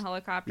 turns into a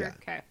helicopter? Yeah.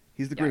 Okay.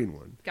 He's the green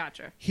one.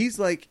 Gotcha. He's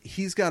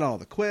got all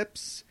the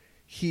quips.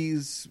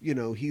 He's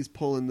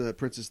pulling the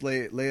Princess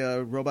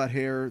Leia robot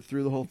hair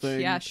through the whole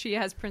thing. Yeah, she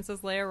has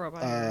Princess Leia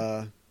robot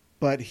hair.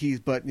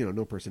 But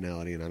no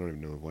personality, and I don't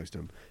even know who voiced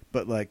him.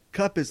 But like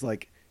Cup is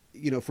like,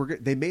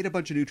 they made a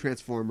bunch of new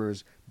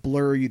Transformers.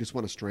 Blur, you just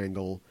want to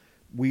strangle.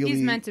 Wheelie,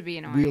 he's meant to be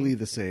annoying. Wheelie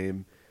the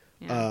same.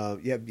 Yeah.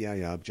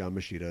 John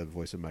Machida,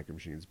 voice of Micro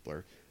Machines,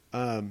 Blur.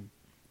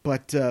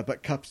 But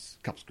Cup's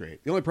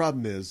great. The only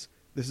problem is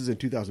this is in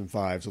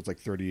 2005, so it's like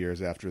 30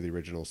 years after the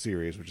original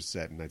series, which is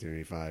set in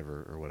 1985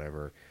 or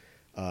whatever.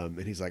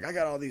 And he's like, I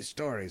got all these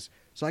stories.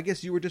 So I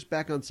guess you were just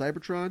back on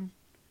Cybertron?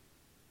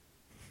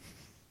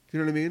 Do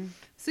you know what I mean?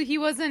 So he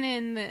wasn't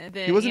in the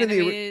he wasn't in the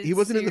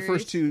series?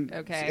 first two.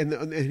 Okay. And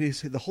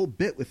the whole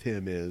bit with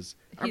him is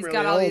he's really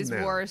got all these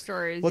now. war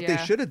stories. What they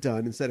should have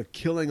done instead of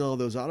killing all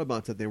those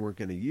Autobots that they weren't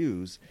going to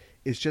use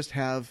is just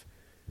have,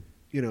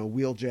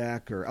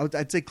 Wheeljack or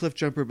I'd say Cliff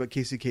Jumper, but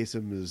Casey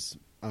Kasem is.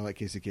 I like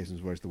Casey Kasem's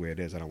voice the way it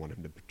is. I don't want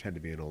him to pretend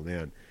to be an old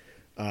man.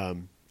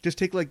 Just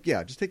take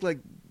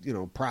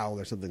Prowl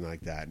or something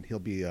like that, and he'll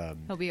be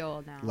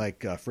old now, like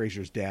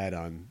Frasier's dad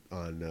on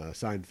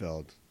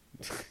Seinfeld.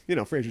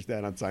 Frasier's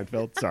dad on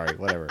Seinfeld. Sorry,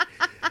 whatever.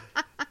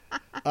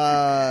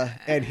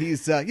 And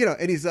he's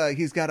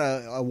he's got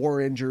a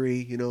war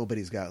injury, but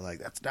he's got like,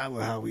 that's not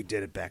how we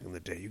did it back in the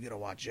day. You got to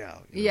watch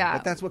out. Yeah,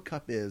 but that's what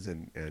Cup is,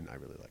 and I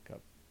really like Cup.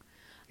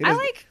 I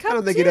like Cup. I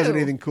don't think he does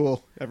anything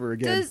cool ever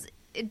again.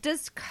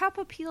 Does Cup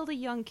appeal to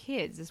young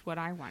kids is what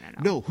I want to know.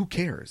 No, who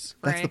cares?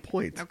 That's the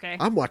point. Okay.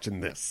 I'm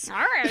watching this. All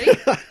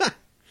right.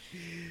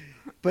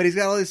 But he's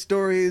got all his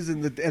stories,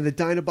 and the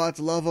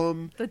Dinobots love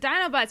him. The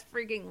Dinobots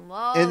freaking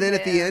love him. And then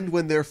at the end,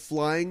 when they're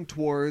flying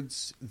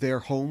towards their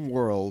home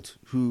world,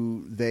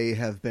 who they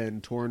have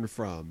been torn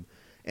from,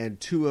 and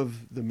 2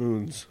 of the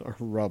moons are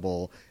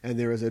rubble, and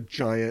there is a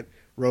giant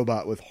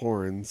robot with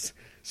horns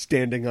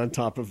standing on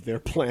top of their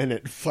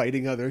planet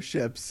fighting other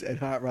ships, and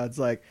Hot Rod's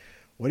like,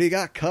 what do you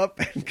got, Cup?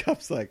 And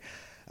Cup's like,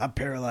 I'm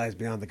paralyzed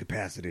beyond the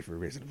capacity for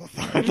reasonable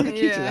thought. I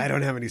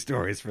don't have any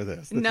stories for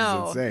this. This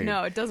is insane.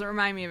 No, it doesn't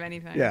rime me of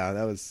anything. Yeah,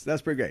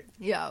 that's pretty great.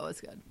 Yeah, it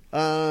was good.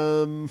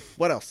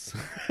 What else?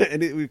 Come on,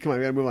 we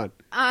gotta move on.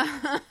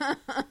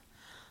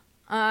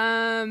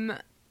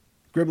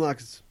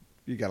 Grimlock's,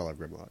 you gotta love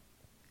Grimlock.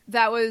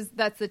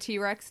 That's the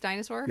T-Rex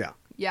dinosaur? Yeah.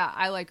 Yeah,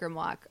 I like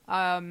Grimlock.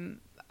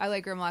 I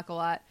like Grimlock a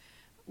lot.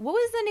 What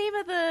was the name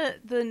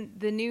of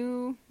the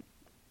new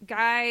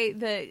guy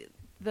that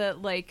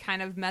like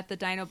kind of met the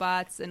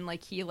Dinobots and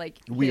like he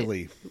like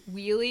Wheelie?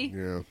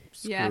 Yeah,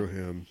 screw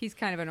him. He's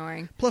kind of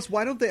annoying. Plus,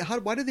 why do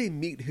they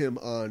meet him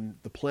on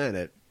the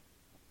planet?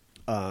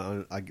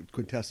 On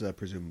Quintessa,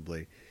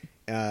 presumably,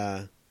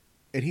 and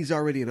he's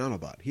already an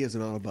Autobot. He is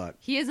an Autobot.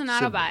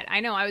 Symbol. I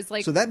know. I was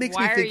like, so that makes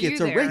me think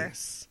it's a there?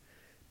 race.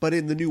 But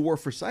in the new War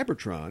for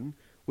Cybertron,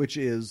 which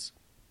is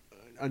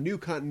a new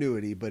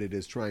continuity, but it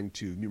is trying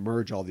to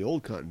merge all the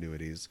old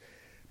continuities,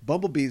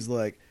 Bumblebee's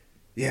like,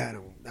 yeah,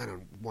 I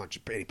don't want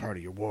any part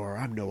of your war.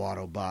 I'm no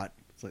Autobot.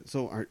 It's like,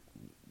 so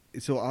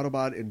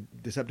Autobot and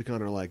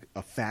Decepticon are like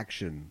a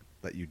faction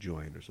that you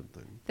join or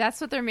something. That's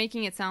what they're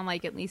making it sound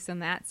like, at least in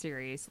that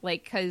series.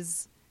 Like,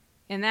 because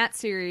in that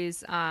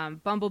series,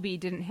 Bumblebee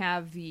didn't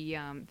have the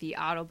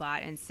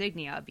Autobot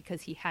insignia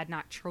because he had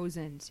not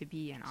chosen to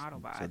be an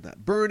Autobot. Said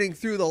that. Burning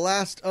through the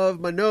last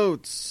of my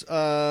notes.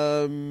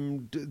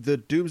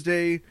 The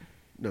Doomsday,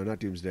 no, not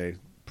Doomsday.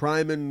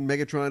 Prime and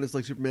Megatron is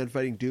like Superman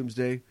fighting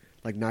Doomsday.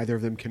 Like, neither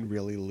of them can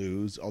really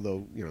lose,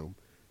 although,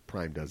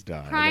 Prime does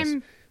die.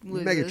 Prime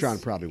loses. Megatron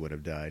probably would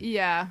have died.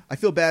 Yeah. I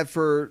feel bad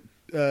for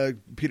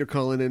Peter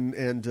Cullen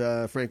and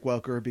Frank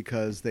Welker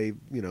because they,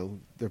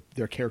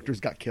 their characters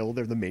got killed.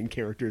 They're the main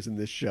characters in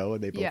this show,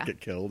 and they both get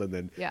killed, and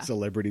then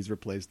celebrities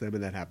replace them,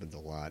 and that happens a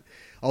lot.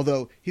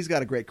 Although, he's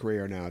got a great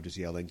career now, just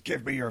yelling,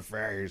 give me your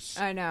face.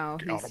 I know.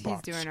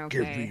 He's doing okay.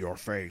 Give me your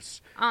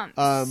face.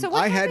 So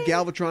I had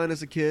Galvatron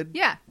as a kid.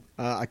 Yeah.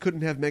 I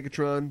couldn't have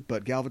Megatron,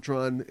 but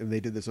Galvatron, and they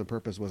did this on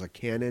purpose, was a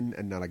cannon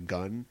and not a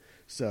gun.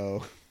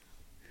 So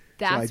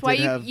that's why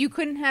you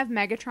couldn't have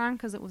Megatron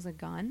because it was a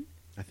gun?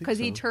 I think because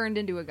he turned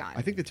into a gun.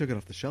 I think they took it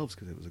off the shelves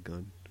because it was a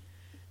gun.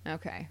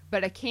 Okay,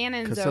 but a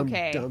cannon's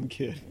okay. Some dumb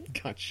kid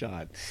got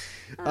shot.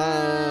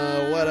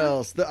 What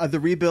else? The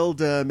rebuild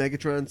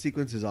Megatron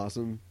sequence is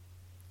awesome.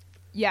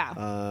 Yeah.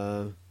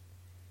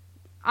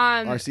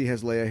 RC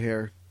has Leia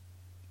hair.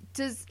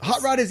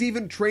 Hot Rod is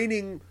even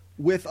training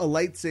with a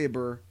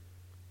lightsaber.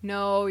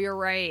 No, you're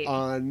right.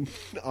 On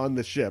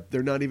the ship,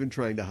 they're not even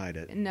trying to hide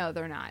it. No,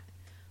 they're not.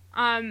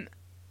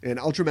 And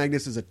Ultra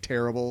Magnus is a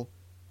terrible,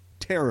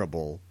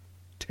 terrible,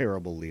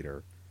 terrible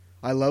leader.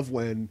 I love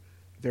when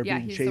they're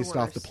being chased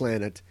off the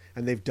planet,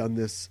 and they've done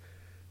this,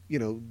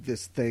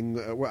 this thing.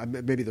 Where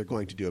maybe they're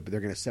going to do it, but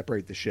they're going to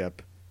separate the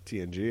ship.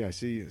 TNG, I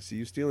see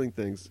you stealing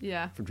things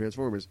from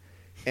Transformers,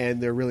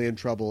 and they're really in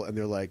trouble. And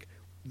they're like,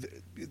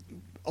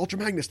 Ultra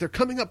Magnus, they're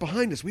coming up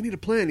behind us. We need a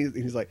plan.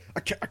 He's like, I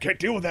can't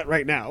deal with that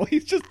right now.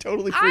 He's just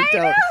totally freaked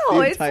out the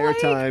entire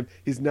time.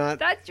 He's not.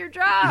 That's your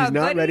job. He's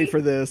not ready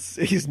for this.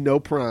 He's no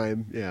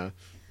Prime. Yeah.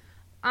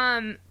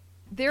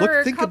 There are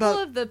a couple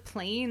of the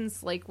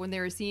planes, like when they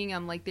were seeing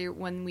them, like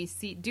when we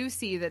see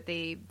that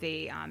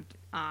they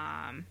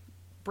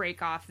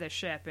break off the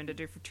ship into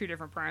two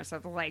different parts.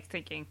 I'm like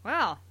thinking,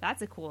 well,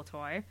 that's a cool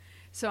toy.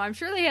 So I'm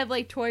sure they had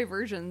like toy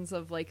versions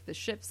of like the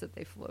ships that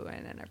they flew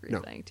in and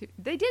everything too.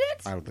 They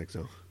didn't? I don't think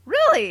so.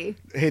 Really?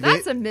 Hey,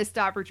 that's a missed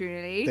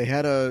opportunity. They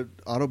had a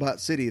Autobot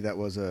city that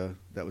was a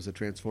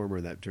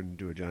transformer that turned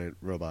into a giant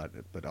robot,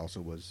 but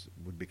also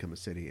would become a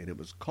city, and it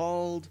was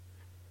called,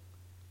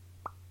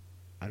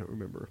 I don't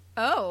remember.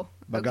 Oh,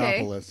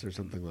 Megapolis or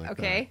something like that.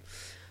 Okay.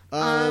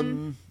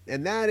 And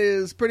that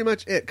is pretty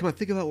much it. Come on,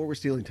 think about what we're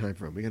stealing time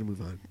from. We got to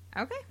move on.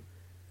 Okay.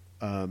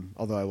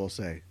 Although I will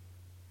say,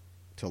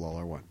 till all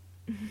are one.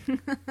 What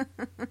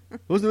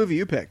was the movie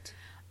you picked?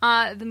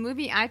 The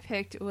movie I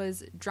picked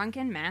was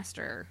Drunken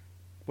Master.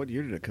 What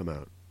year did it come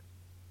out?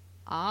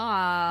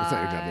 That's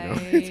not your job to know. I'm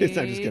just kidding.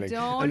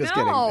 I'm just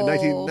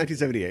kidding.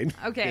 1978.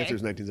 Okay. The answer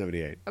is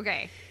 1978.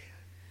 Okay.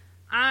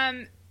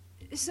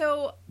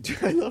 So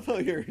I love how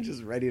you're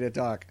just ready to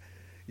talk.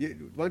 Why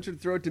don't you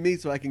throw it to me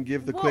so I can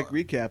give the quick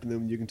recap, and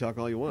then you can talk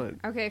all you want.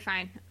 Okay,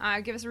 fine.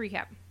 Give us a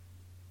recap.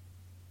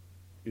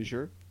 You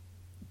sure?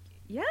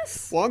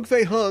 Yes. Wong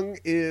Fei Hung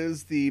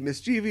is the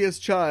mischievous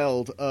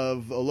child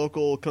of a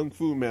local kung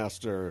fu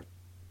master,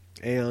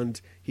 and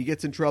he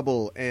gets in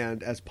trouble,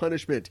 and as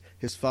punishment,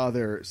 his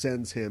father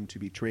sends him to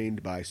be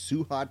trained by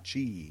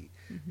Suha-Chi,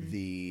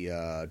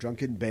 the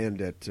drunken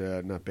bandit,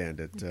 not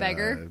bandit.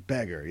 Beggar?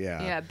 Beggar,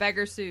 yeah. Yeah,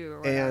 Beggar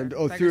Sue. And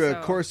through a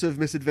course of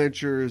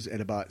misadventures and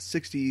about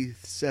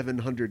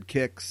 6,700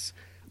 kicks,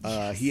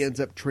 he ends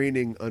up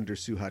training under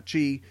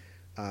Suha-Chi.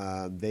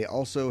 They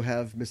also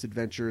have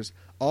misadventures.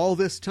 All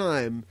this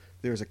time,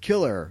 there's a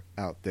killer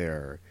out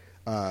there,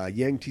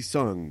 Yang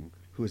Tisung,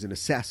 who is an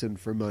assassin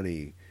for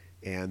money,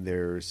 and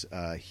there's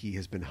he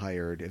has been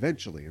hired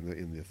eventually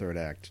in the third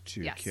act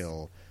to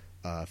kill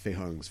Fei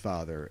Hung's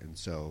father, and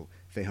so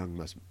Fei Hung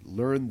must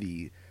learn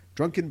the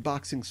drunken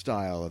boxing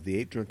style of the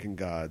 8 drunken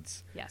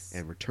gods,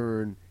 and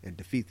return and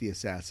defeat the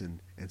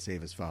assassin and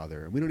save his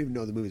father. And we don't even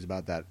know the movie's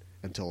about that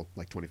until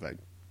like 25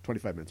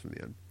 minutes from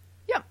the end.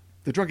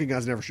 The drunken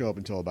gods never show up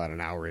until about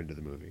an hour into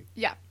the movie.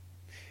 Yeah.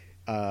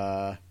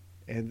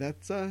 And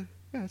that's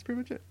pretty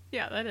much it.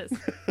 Yeah, that is.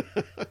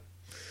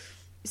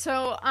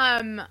 So,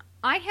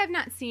 I have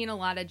not seen a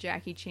lot of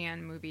Jackie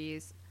Chan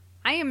movies.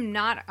 I am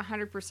not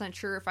 100%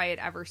 sure if I had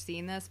ever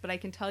seen this, but I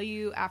can tell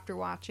you after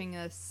watching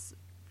this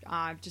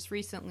just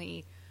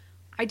recently,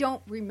 I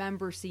don't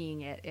remember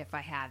seeing it if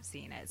I have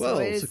seen it. Well,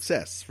 so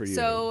success for you.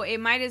 So it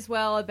might as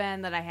well have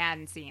been that I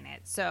hadn't seen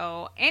it.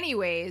 So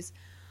anyways,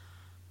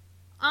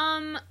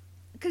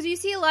 because you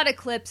see a lot of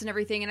clips and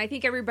everything, and I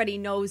think everybody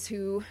knows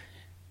I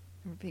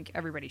think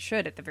everybody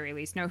should at the very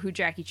least know who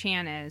Jackie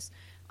Chan is.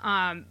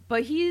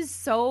 But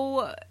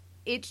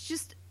it's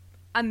just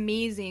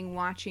amazing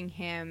watching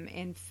him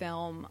in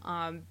film,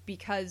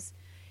 because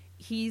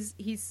he's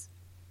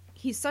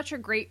such a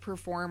great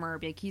performer.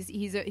 Like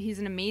he's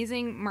an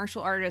amazing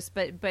martial artist,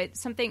 but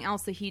something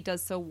else that he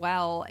does so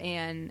well,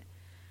 and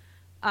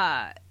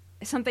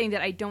something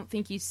that I don't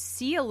think you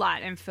see a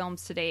lot in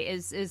films today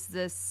is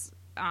this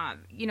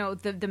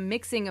the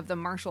mixing of the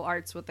martial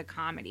arts with the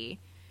comedy,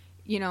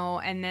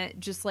 and that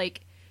just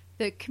like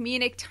the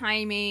comedic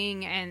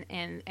timing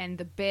and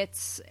the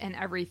bits and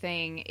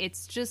everything.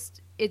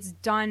 It's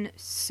done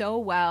so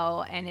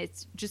well, and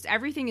it's just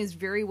everything is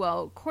very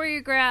well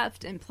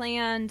choreographed and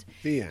planned.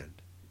 The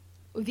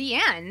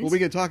end. Well, we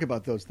can talk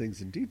about those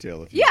things in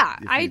detail.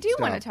 I do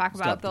want to talk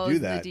about those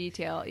in the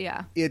detail.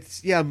 Yeah,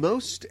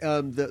 most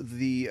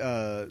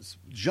the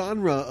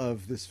genre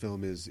of this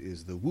film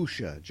is the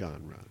wuxia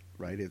genre,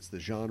 right? It's the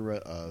genre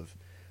of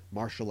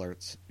martial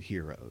arts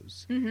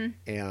heroes,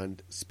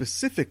 and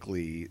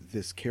specifically,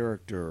 this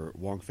character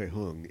Wong Fei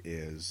Hung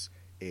was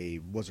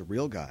a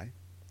real guy.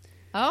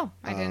 Oh,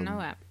 I didn't know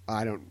that.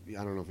 I don't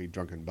know if he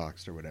drunken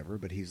boxed or whatever,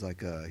 but he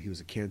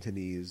was a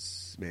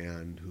Cantonese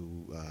man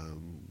who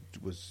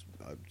was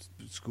a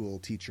school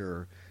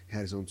teacher,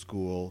 had his own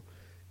school,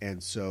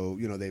 and so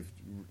they've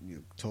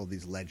told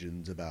these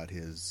legends about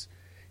his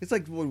It's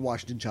like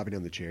Washington chopping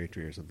down the cherry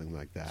tree or something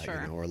like that,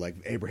 sure. Or like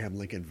Abraham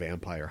Lincoln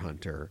Vampire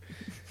Hunter.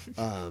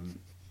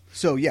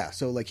 So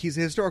like he's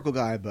a historical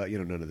guy, but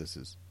none of this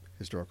is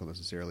historical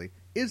necessarily.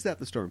 Is that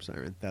the storm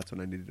siren? That's what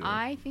I needed to know.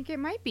 I think it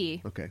might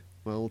be. Okay.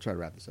 Well, we'll try to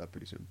wrap this up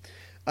pretty soon.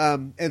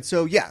 And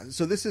so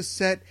this is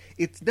set.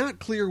 It's not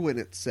clear when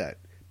it's set,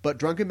 but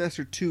Drunken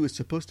Master 2 is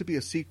supposed to be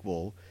a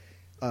sequel,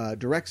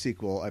 direct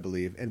sequel, I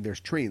believe, and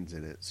there's trains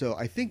in it. So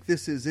I think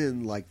this is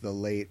in like the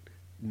late,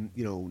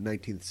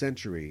 19th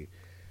century.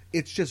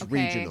 It's just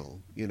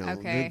regional,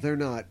 Okay. They're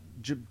not.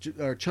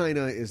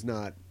 China is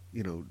not,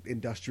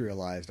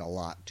 industrialized a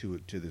lot to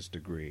this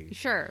degree.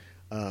 Sure.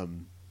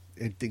 And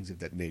things of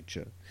that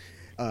nature.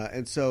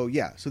 And so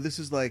this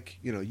is like,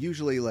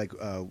 usually like,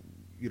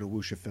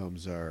 wuxia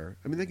films are,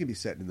 I mean, they can be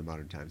set in the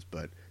modern times,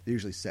 but they're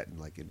usually set in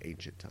like in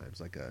ancient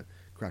times, like a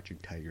Crouching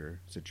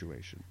Tiger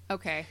situation.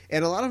 Okay.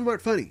 And a lot of them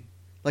aren't funny.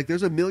 Like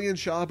there's a million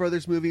Shaw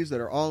Brothers movies that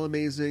are all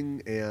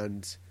amazing,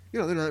 and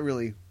they're not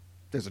really.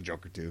 There's a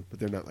joke or two, but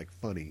they're not like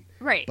funny.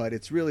 Right. But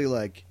it's really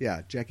like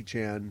Jackie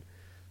Chan,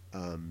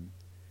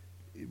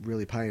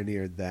 really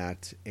pioneered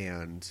that,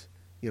 and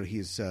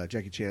he's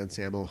Jackie Chan,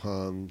 Sammo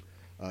Hung,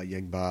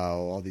 Yang Bao,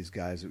 all these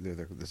guys.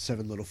 They're the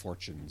Seven Little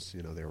Fortunes.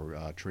 They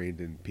were trained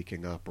in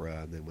Peking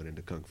opera and then went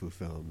into kung fu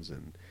films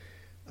and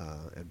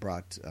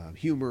brought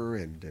humor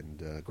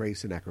and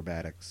grace and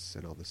acrobatics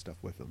and all this stuff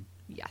with them.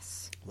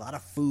 Yes. A lot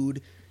of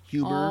food,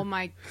 humor. Oh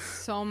my,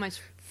 so much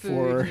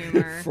food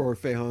humor. For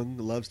Fei Hung,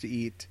 loves to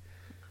eat.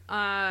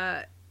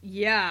 Yeah.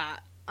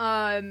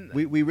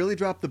 We really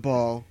dropped the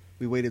ball.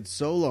 We waited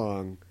so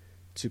long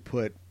to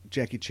put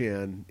Jackie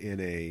Chan in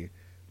a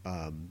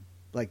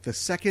like the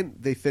second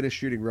they finished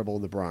shooting Rebel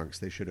in the Bronx,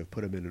 they should have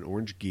put him in an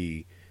orange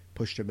gi,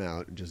 pushed him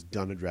out, and just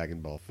done a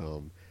Dragon Ball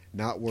film.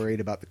 Not worried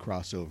about the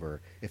crossover.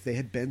 If they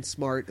had been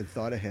smart and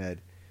thought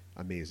ahead,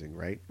 amazing,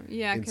 right?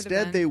 Yeah.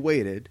 Instead, they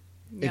waited.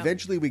 Yep.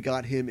 Eventually, we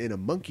got him in a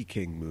Monkey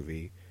King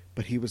movie,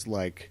 but he was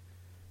like,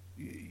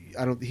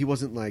 he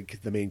wasn't like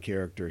the main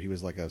character. He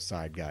was like a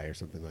side guy or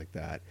something like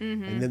that.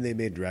 Mm-hmm. And then they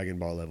made Dragon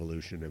Ball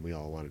Evolution, and we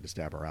all wanted to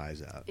stab our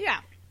eyes out.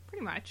 Yeah,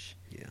 pretty much.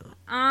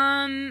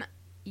 Yeah.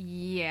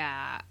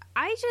 Yeah.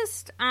 I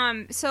just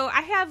so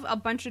I have a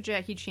bunch of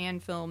Jackie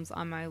Chan films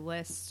on my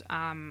list.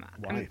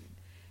 Why?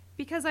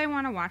 Because I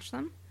want to watch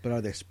them. But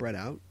are they spread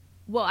out?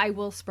 Well, I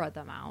will spread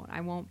them out.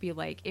 I won't be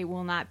like, it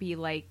will not be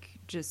like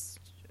just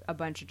a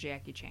bunch of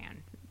Jackie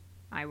Chan.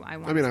 I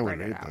want to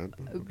spread it out.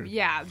 Okay.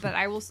 Yeah, but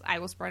I will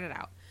spread it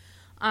out.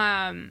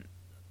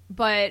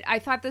 But I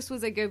thought this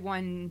was a good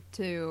one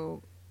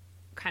to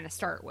kind of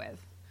start with.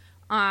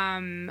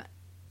 But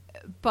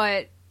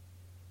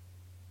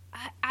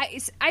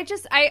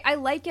I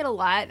like it a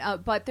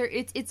lot. But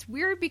it's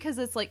weird because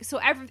it's like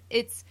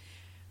it's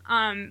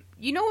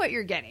you know what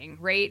you're getting,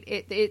 right?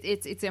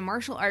 It's a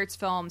martial arts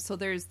film, so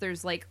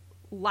there's like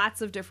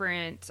lots of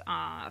different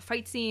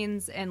fight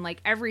scenes, and like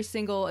every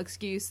single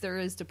excuse there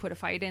is to put a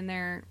fight in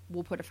there,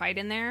 we'll put a fight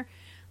in there.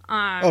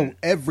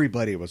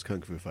 Everybody was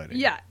kung fu fighting.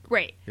 Yeah,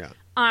 right. Yeah.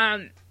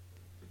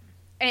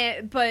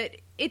 But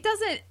it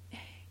doesn't.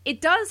 It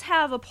does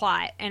have a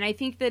plot, and I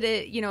think that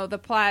the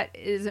plot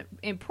is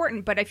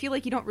important. But I feel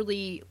like you don't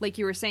really, like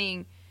you were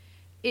saying,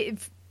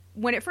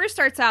 when it first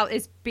starts out,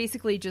 it's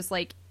basically just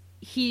like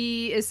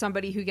he is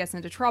somebody who gets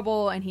into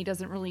trouble, and he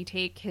doesn't really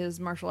take his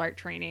martial art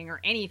training or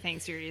anything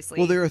seriously.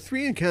 Well, there are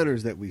 3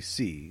 encounters that we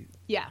see.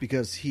 Yeah.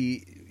 Because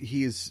he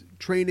is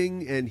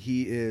training, and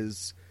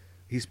he's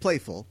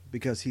playful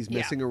because he's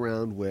messing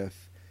around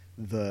with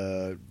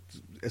the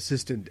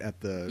assistant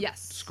at the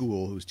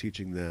school who's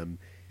teaching them,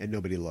 and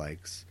nobody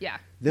likes. Yeah.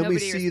 Then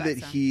nobody we see that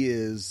him. he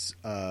is,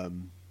 I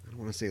don't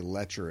want to say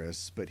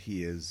lecherous, but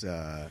he is,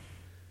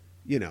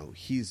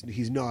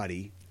 he's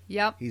naughty.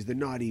 Yep. He's the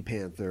naughty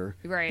panther.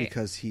 Right.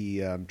 Because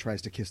he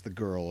tries to kiss the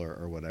girl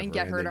or whatever. And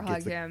get her to hug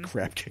gets him. The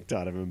crap kicked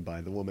out of him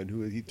by the woman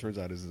who he turns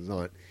out is his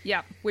aunt.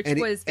 Yeah, was and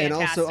fantastic. And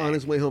also on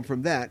his way home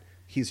from that,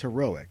 he's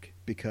heroic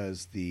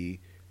because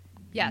the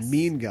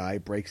mean guy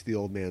breaks the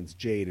old man's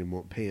jade and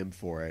won't pay him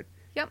for it.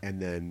 Yep.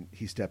 And then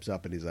he steps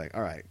up and he's like,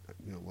 all right,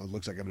 well, it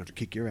looks like I'm going to have to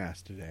kick your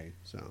ass today.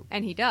 So.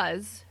 And he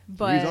does.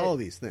 But he's all of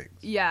these things.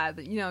 Yeah,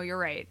 you're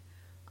right.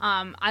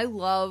 I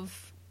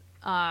love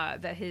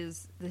that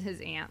his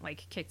aunt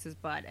like kicks his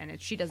butt, and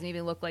she doesn't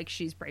even look like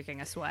she's breaking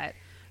a sweat.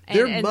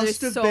 And there's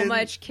so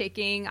much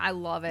kicking. I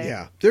love it.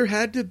 Yeah. There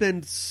had to have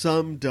been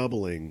some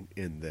doubling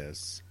in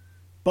this,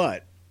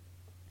 but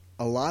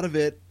a lot of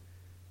it,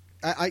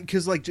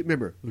 because like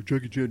remember,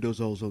 Jackie Chan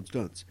does all his own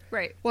stunts,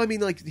 right? Well, I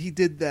mean, like he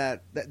did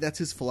that. That's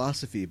his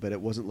philosophy, but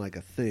it wasn't like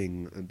a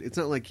thing. It's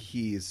not like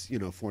he's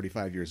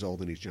 45 years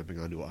old and he's jumping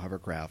onto a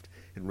hovercraft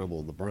and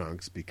Rumble in the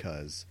Bronx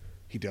because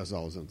he does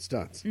all his own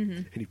stunts,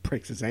 and he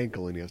breaks his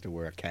ankle and he has to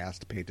wear a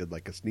cast painted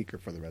like a sneaker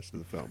for the rest of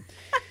the film.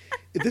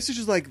 This is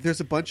just like there's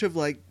a bunch of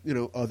like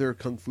other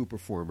kung fu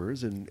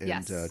performers and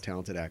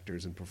talented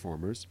actors and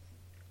performers,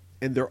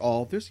 and they're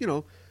all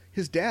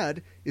his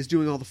dad is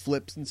doing all the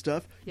flips and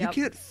stuff. Yep.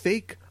 You can't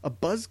fake a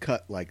buzz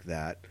cut like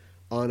that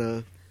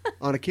on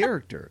a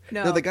character.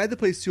 No. Now, the guy that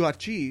plays Suat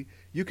Chi,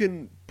 you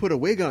can put a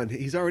wig on.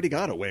 He's already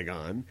got a wig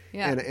on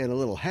Yeah. and a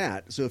little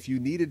hat. So if you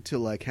needed to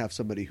like have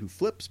somebody who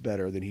flips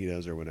better than he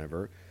does or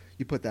whatever,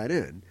 you put that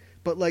in.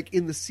 But like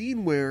in the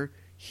scene where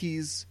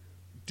he's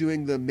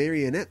doing the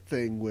marionette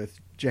thing with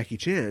Jackie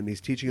Chan,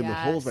 he's teaching him the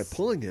holds by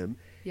pulling him.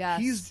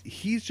 Yes.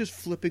 He's just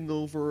flipping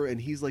over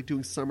and he's like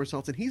doing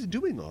somersaults and he's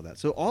doing all that.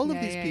 So all of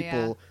these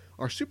people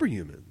are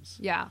superhumans.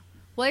 Yeah.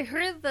 Well, I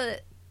heard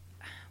that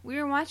we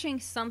were watching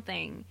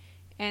something,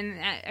 and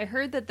I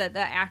heard that the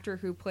actor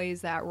who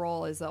plays that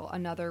role is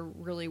another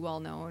really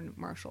well-known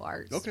martial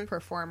arts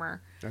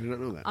performer. I did not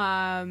know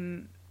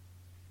that.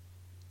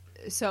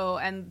 So,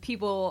 and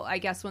people, I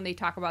guess, when they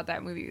talk about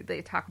that movie,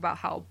 they talk about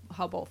how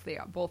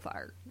both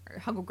are,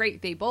 how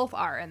great they both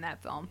are in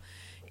that film,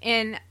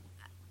 and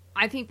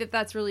I think that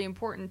that's really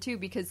important too,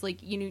 because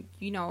like you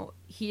know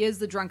he is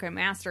the drunken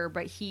master,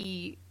 but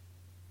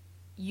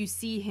you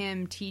see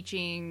him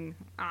teaching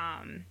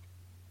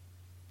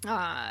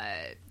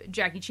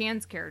Jackie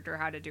Chan's character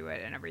how to do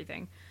it and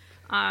everything.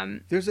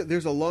 There's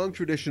a long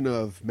tradition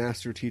of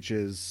master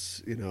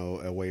teaches,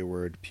 a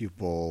wayward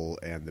pupil,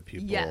 and the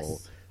pupil.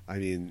 Yes. I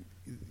mean,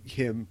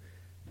 him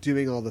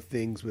doing all the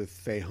things with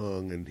Fei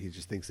Hung, and he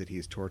just thinks that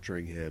he's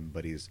torturing him,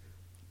 but he's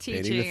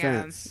teaching the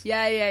him. fence.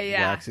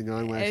 Yeah. Waxing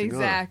on, waxing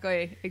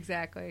exactly. off.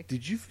 Exactly.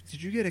 Did you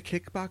get a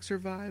kickboxer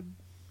vibe?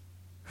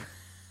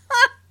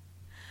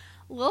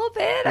 A little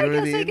bit, you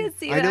know I guess I could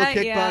see that. I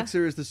know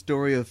Kickboxer is the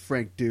story of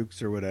Frank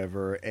Dukes or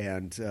whatever,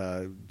 and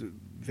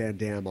Van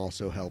Damme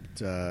also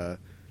helped.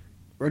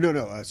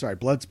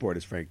 Bloodsport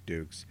is Frank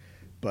Dukes,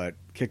 but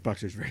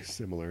Kickboxer is very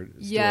similar. Story.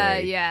 Yeah,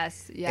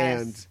 yes.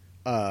 And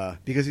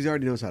because he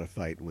already knows how to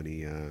fight when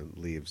he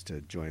leaves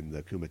to join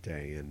the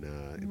Kumite in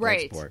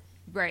Bloodsport.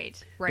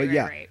 Right.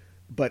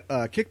 But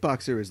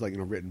Kickboxer is like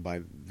written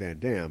by Van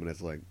Damme, and it's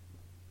like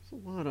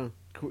there's a lot of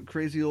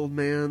crazy old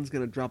man's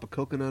gonna drop a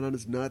coconut on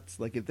his nuts.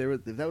 Like if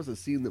that was a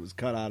scene that was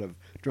cut out of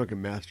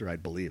Drunken Master,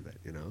 I'd believe it.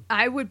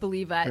 I would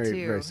believe that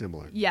too. Very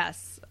similar.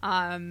 Yes.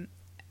 And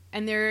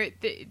they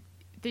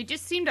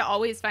just seem to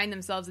always find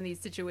themselves in these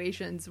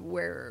situations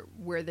where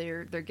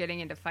they're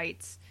getting into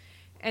fights,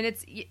 and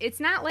it's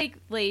not like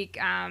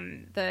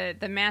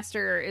the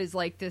master is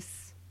like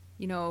this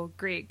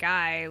great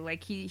guy.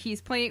 Like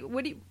he's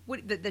playing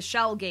the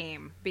shell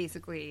game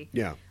basically.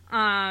 Yeah.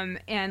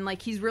 And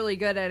like he's really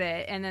good at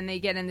it, and then they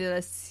get into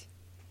this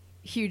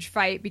huge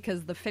fight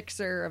because the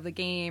fixer of the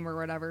game or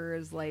whatever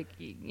is like,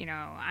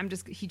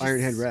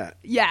 Ironhead Rat.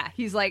 Yeah,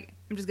 he's like,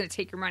 I'm just gonna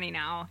take your money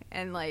now,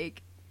 and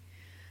like.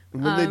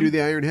 And then they do the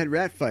Ironhead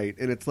Rat fight,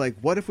 and it's like,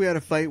 what if we had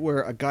a fight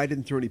where a guy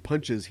didn't throw any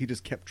punches, he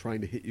just kept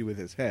trying to hit you with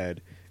his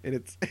head, and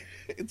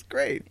it's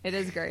great. It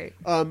is great.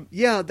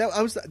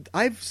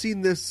 I've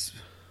seen this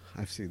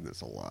a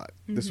lot.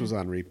 Mm-hmm. This was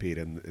on repeat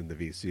in the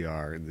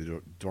VCR in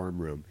the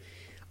dorm room.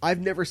 I've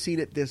never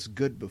seen it this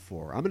good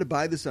before. I'm going to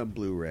buy this on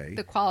Blu-ray.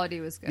 The quality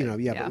was good.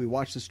 But we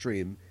watched the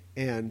stream,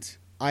 and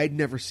I'd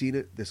never seen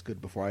it this good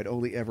before. I'd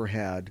only ever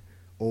had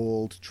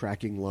old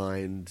tracking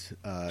lined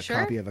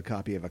copy of a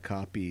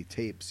copy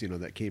tapes,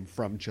 that came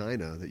from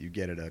China that you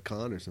get at a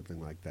con or something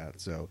like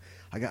that. So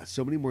I got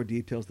so many more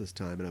details this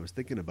time, and I was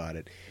thinking about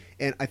it.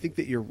 And I think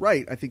that you're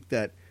right. I think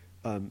that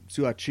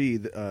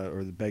Suachi,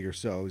 or the Beggar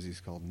So, as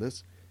he's called in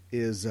this,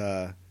 is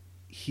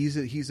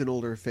he's an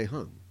older Fei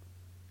Hung.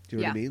 Do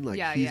you know what I mean? Like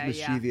he's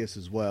mischievous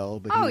as well,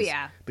 but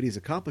he's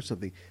accomplished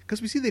something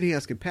because we see that he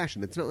has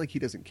compassion. It's not like he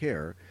doesn't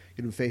care.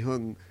 Fei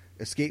Hung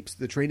escapes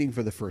the training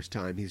for the first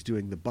time. He's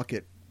doing the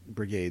bucket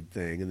brigade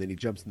thing, and then he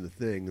jumps in the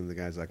thing, and the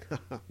guy's like,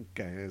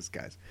 "Okay, this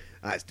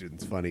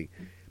student's funny."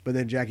 But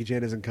then Jackie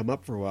Chan doesn't come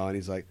up for a while, and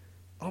he's like,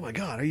 "Oh my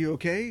God, are you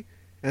okay?"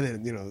 And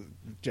then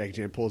Jackie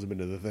Chan pulls him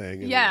into the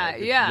thing,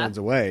 and runs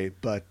away.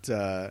 But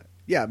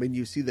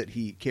you see that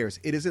he cares.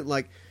 It isn't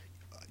like.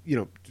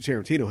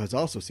 Tarantino has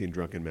also seen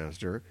Drunken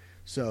Master.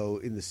 So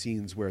in the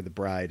scenes where the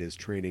bride is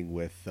training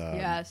with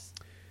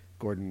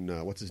Gordon,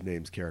 what's his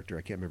name's character?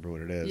 I can't remember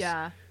what it is.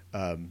 Yeah.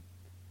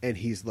 And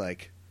he's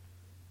like,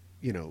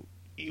 you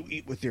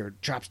eat with your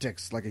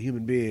chopsticks like a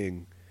human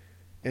being.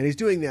 And he's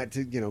doing that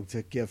to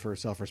give her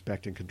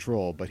self-respect and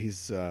control. But he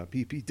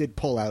did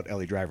pull out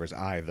Ellie Driver's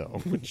eye though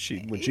when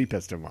she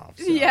pissed him off.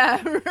 So.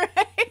 Yeah,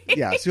 right.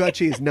 Yeah,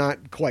 Suachi is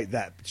not quite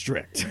that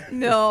strict.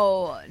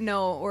 No,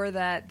 or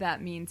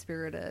that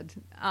mean-spirited.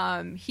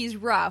 He's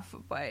rough,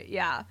 but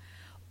yeah.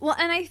 Well,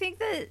 and I think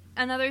that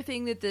another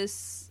thing that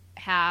this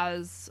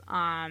has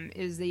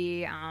is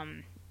a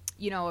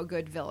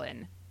good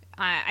villain.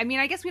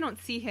 I guess we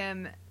don't see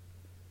him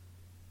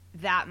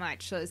that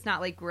much, so it's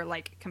not like we're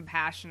like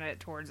compassionate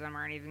towards him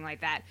or anything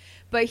like that.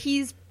 But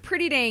he's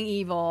pretty dang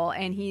evil,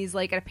 and he's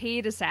like a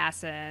paid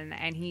assassin,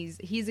 and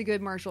he's a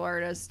good martial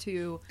artist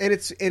too. And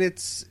it's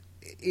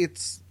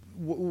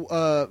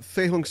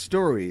Fei Hung's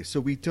story, so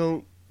we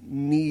don't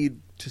need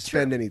to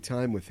spend any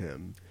time with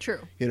him. True.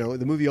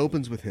 The movie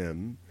opens with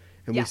him,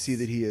 and we see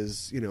that he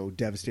is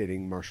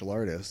devastating martial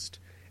artist,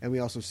 and we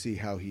also see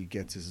how he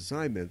gets his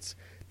assignments.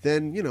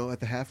 Then at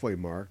the halfway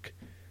mark.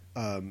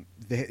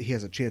 He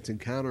has a chance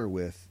encounter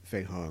with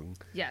Fei Hung.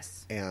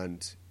 Yes.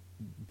 And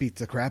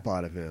beats the crap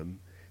out of him.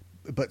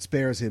 but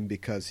spares him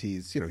because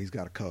he's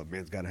got a code.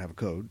 Man's got to have a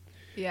code.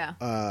 Yeah.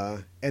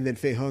 And then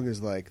Fei Hung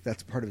is like,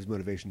 that's part of his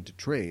motivation to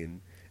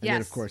train. And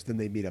then, of course, then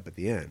they meet up at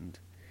the end.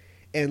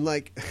 And,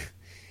 like,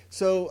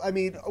 so, I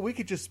mean, we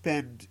could just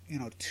spend,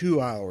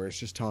 2 hours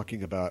just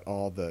talking about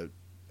all the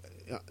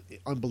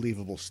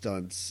unbelievable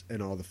stunts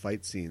and all the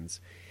fight scenes.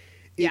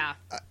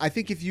 I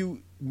think if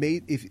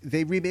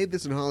they remade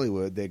this in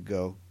Hollywood, they'd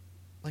go,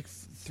 like,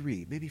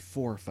 3, maybe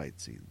 4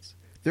 fight scenes.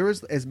 There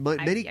is as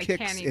many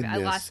kicks in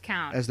this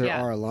as there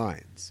are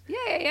lines.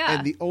 Yeah.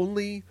 And the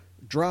only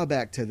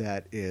drawback to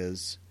that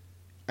is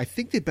I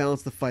think they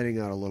balance the fighting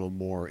out a little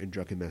more in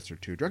Drunken Master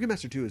 2. Drunken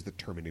Master 2 is the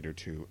Terminator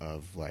 2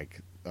 of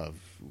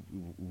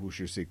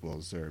Wushu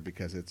sequels,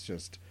 because it's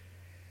just...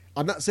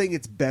 I'm not saying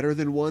it's better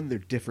than 1. They're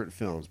different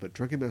films, but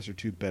Drunken Master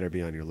 2 better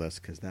be on your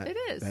list because that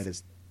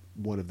is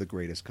one of the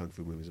greatest kung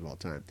fu movies of all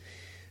time.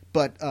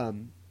 But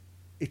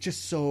it's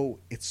so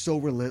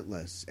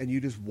relentless, and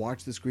you just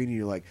watch the screen and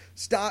you're like,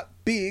 stop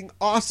being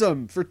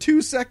awesome for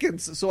 2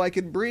 seconds so I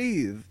can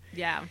breathe.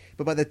 Yeah.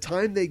 But by the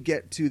time they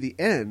get to the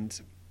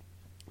end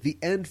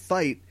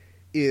fight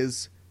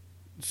is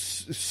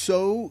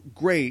so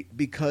great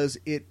because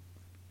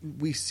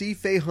we see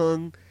Fei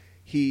Hung,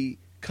 he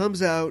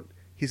comes out,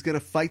 he's going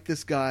to fight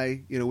this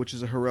guy, which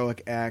is a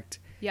heroic act.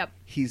 Yep.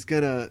 He's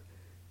gonna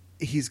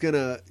use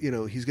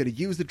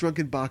the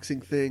drunken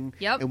boxing thing.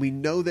 Yep. And we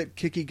know that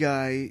Kicky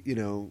guy,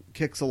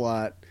 kicks a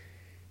lot.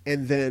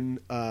 And then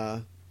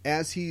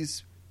as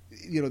he's,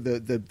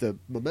 the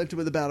momentum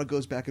of the battle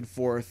goes back and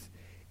forth.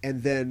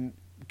 And then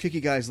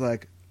Kicky guy's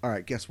like, all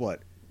right, guess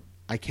what?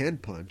 I can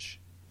punch.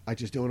 I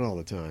just don't all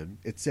the time.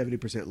 It's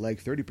 70%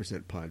 leg,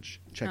 30%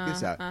 punch. Check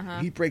this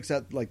out. He breaks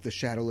out like the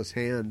shadowless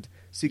hand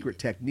secret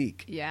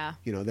technique. Yeah.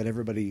 That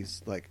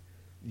everybody's like,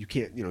 you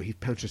can't, he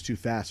punches too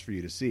fast for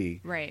you to see.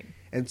 Right.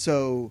 And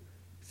so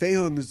Fei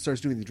Hung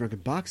starts doing the drunken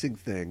boxing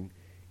thing,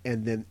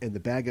 and the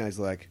bad guy's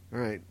like, all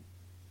right,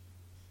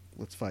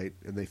 let's fight.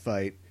 And they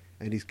fight,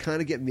 and he's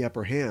kind of getting the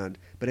upper hand,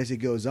 but as he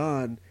goes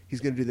on, he's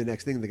going to do the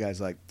next thing. And the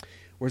guy's like,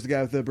 where's the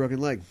guy with the broken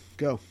leg?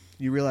 Go.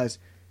 You realize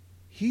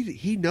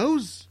he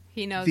knows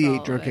the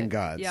 8 drunken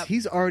gods. Yep.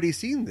 He's already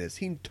seen this.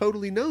 He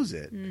totally knows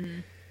it.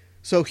 Mm-hmm.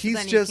 So he's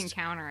then just he can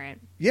counter it.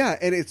 Yeah,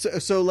 and it's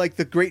so like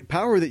the great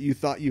power that you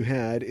thought you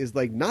had is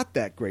like not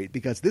that great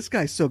because this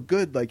guy's so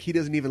good. Like he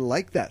doesn't even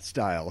like that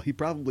style. He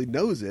probably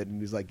knows it,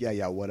 and he's like,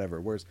 yeah, whatever.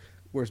 Where's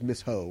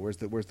Miss Ho? Where's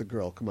the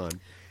girl? Come on.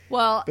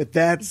 Well, but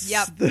that's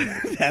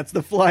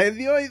the fly in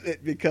the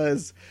ointment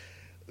because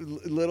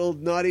little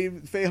naughty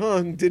Fei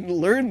Hung didn't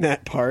learn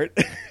that part.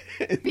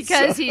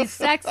 Because he's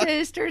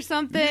sexist or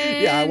something.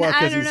 Yeah, well,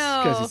 I don't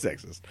know. Because he's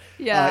sexist.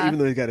 Yeah. Even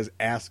though he got his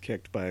ass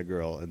kicked by a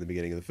girl in the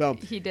beginning of the film.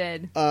 He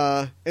did.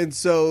 And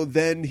so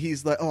then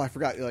he's like, oh, I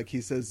forgot. Like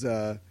he says,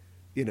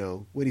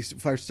 when he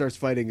first starts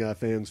fighting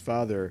Fei Hung's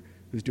father,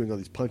 who's doing all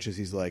these punches,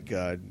 he's like,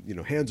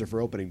 hands are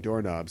for opening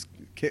doorknobs,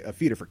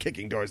 feet are for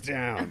kicking doors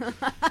down.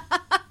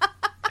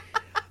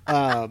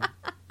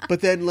 But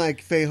then,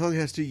 like, Fei Hung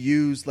has to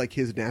use, like,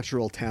 his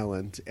natural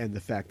talent and the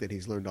fact that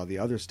he's learned all the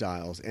other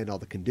styles and all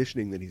the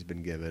conditioning that he's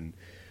been given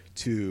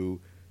to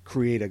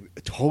create a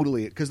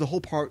totally... Because the whole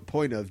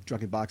point of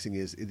drunken boxing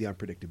is the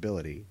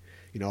unpredictability.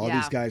 All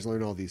these guys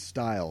learn all these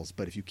styles,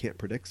 but if you can't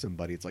predict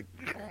somebody, it's like,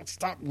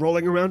 stop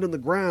rolling around on the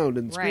ground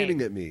and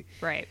screaming at me.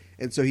 Right.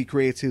 And so he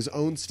creates his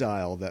own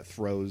style that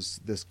throws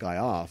this guy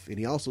off, and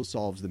he also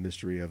solves the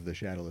mystery of the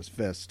shadowless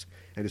fist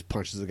and just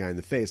punches the guy in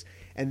the face.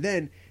 And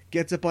then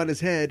gets up on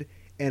his head...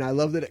 And I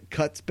love that it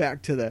cuts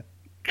back to the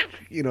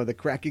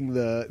cracking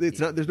the... It's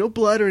not. There's no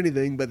blood or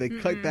anything, but they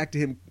cut back to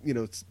him,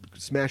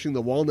 smashing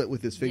the walnut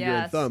with his finger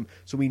and thumb.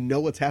 So we know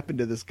what's happened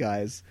to this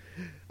guy's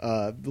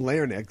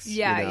larynx.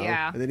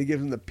 Yeah. And then he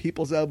gives him the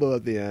people's elbow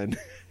at the end,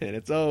 and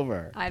it's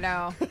over. I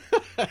know.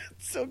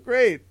 It's so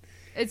great.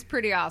 It's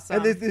pretty awesome.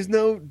 And there's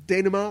no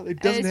denouement. It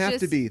doesn't have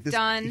to be.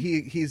 Done.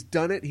 He's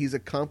done it. He's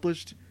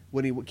accomplished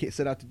what he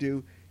set out to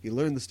do. He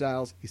learned the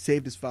styles. He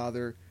saved his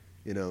father.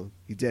 He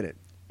did it.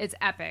 It's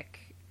epic.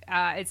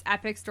 It's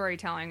epic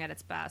storytelling at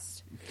its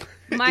best.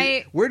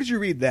 Where did you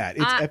read that?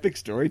 It's epic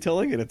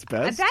storytelling at its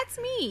best? That's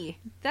me.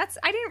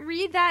 I didn't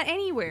read that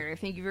anywhere.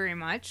 Thank you very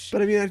much.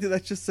 But I mean,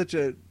 that's just such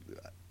a...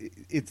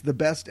 It's the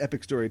best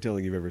epic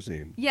storytelling you've ever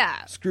seen.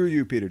 Yeah. Screw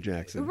you, Peter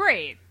Jackson.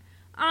 Right.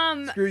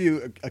 Screw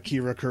you,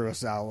 Akira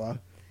Kurosawa.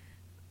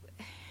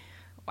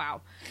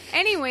 Wow.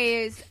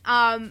 Anyways,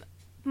 my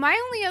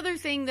only other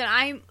thing that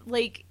I'm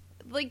like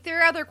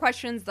there are other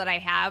questions that I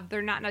have.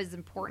 They're not as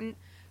important.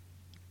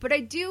 But I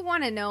do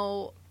want to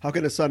know... How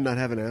can a son not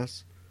have an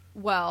ass?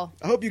 Well...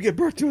 I hope you give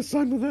birth to a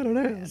son without an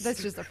ass.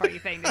 That's just a funny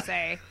thing to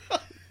say.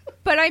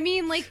 But I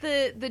mean, like,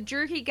 the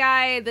jerky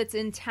guy that's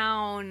in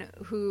town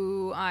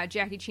who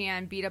Jackie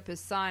Chan beat up his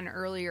son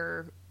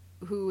earlier,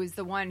 who is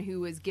the one who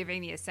was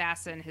giving the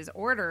assassin his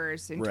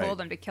orders and told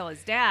him to kill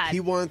his dad. He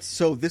wants...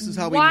 So this is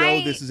how we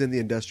know this is in the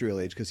industrial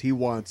age, because he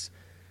wants...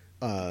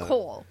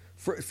 coal.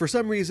 For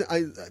some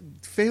reason,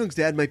 Fei Hung's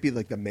dad might be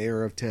like the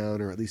mayor of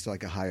town, or at least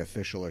like a high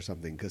official or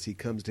something, because he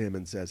comes to him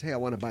and says, "Hey, I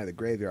want to buy the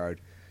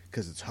graveyard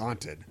because it's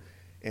haunted."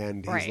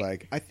 And he's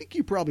like, I think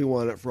you probably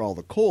want it for all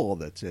the coal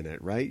that's in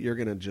it, right? You're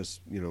going to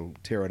just,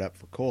 tear it up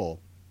for coal.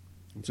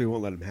 And so he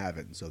won't let him have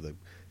it. And so the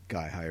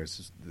guy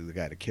hires the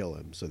guy to kill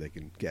him so they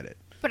can get it.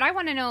 But I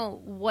want to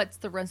know what's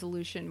the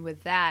resolution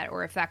with that,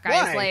 or if that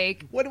guy's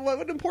like... What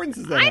importance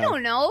is that? I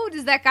don't know.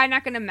 Is that guy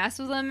not going to mess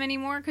with him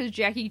anymore because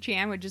Jackie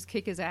Chan would just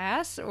kick his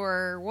ass,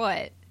 or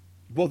what?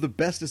 Well, the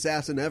best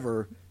assassin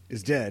ever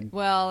is dead.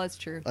 Well, that's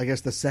true. I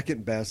guess the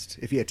second best,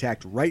 if he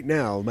attacked right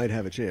now, might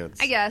have a chance.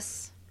 I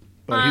guess.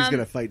 But he's going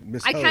to fight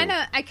Miss Ho.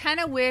 I kind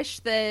of wish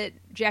that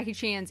Jackie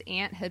Chan's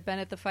aunt had been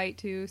at the fight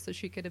too, so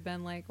she could have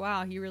been like,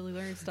 "Wow, he really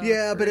learned stuff."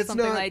 Yeah, but it's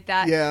something not like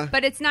that. Yeah,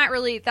 but it's not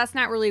really. That's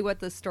not really what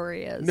the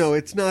story is. No,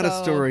 it's not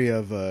a story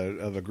of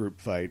a group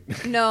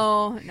fight.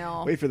 No.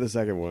 Wait for the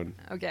second one.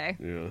 Okay.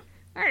 Yeah.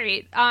 All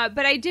right.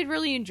 But I did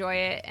really enjoy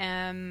it.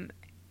 Well,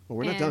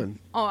 we're not done.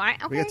 Oh,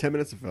 okay. We got 10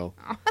 minutes to fill.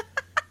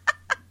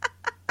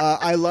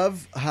 I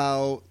love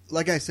how,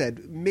 like I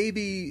said,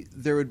 maybe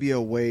there would be a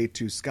way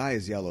to... Sky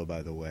is yellow,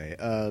 by the way.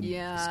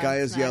 Sky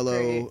is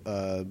yellow,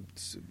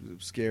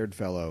 scared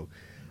fellow.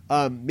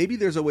 Maybe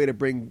there's a way to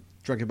bring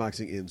Drunken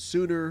Boxing in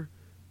sooner.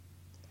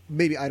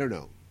 Maybe, I don't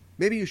know.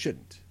 Maybe you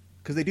shouldn't.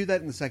 Because they do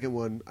that in the second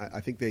one. I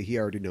think he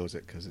already knows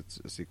it because it's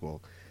a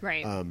sequel.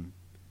 Right.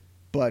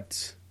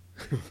 But...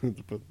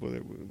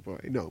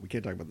 no, we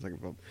can't talk about the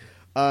second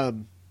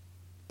film.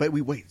 But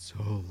we wait so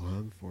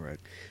long for it.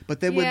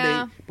 But then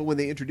when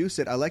they introduce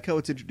it, I like how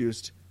it's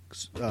introduced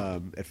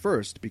at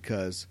first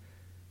because,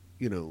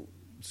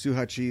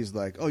 Suhachi's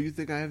like, "Oh, you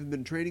think I haven't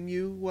been training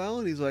you well?"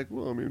 And he's like,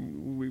 "Well, I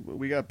mean,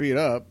 we got beat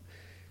up."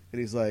 And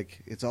he's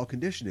like, "It's all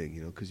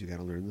conditioning, because you got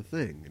to learn the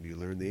thing, and you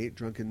learn the 8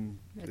 drunken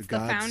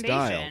god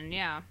style."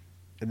 Yeah.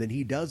 And then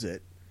he does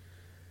it.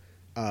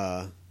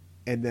 And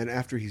then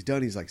after he's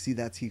done, he's like, "See,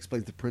 he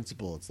explains the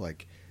principle. It's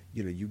like,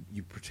 you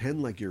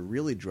pretend like you're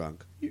really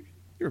drunk. You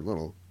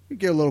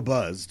get a little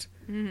buzzed,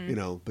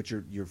 but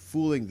you're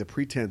fooling. The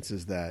pretense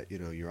is that,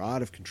 you're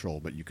out of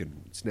control, but you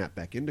can snap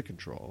back into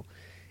control.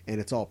 And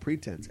it's all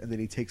pretense." And then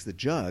he takes the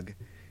jug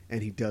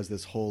and he does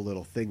this whole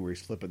little thing where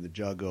he's flipping the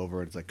jug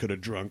over. And it's like, could a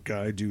drunk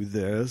guy do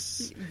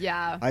this?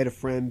 Yeah. I had a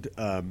friend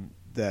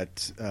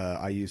that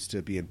I used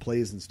to be in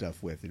plays and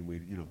stuff with. And we,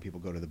 people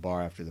go to the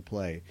bar after the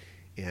play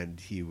and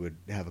he would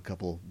have a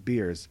couple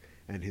beers.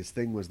 And his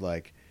thing was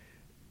like,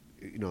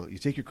 you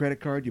take your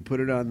credit card, you put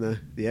it on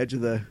the edge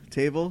of the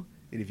table.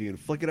 And if you can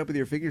flick it up with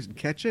your fingers and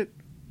catch it,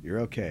 you're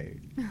okay.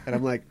 And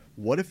I'm like,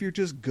 what if you're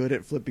just good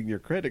at flipping your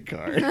credit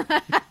card?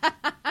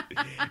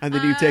 And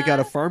then you take out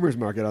a farmer's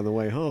market on the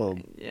way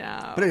home.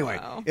 Yeah. But anyway,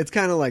 It's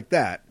kind of like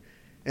that.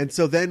 And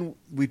so then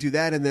we do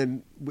that, and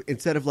then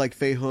instead of like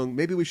Fei Hung,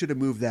 maybe we should have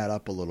moved that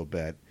up a little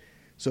bit.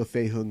 So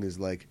Fei Hung is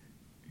like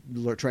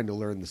trying to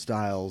learn the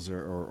styles,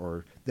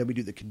 or then we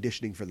do the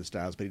conditioning for the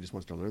styles, but he just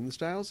wants to learn the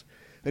styles.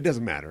 It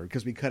doesn't matter,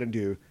 because we cut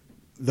into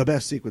the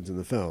best sequence in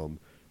the film,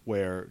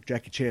 where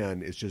Jackie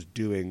Chan is just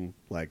doing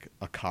like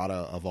a kata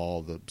of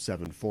all the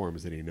 7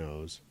 forms that he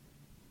knows.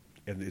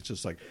 And it's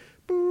just like,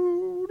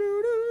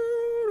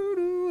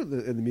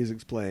 and the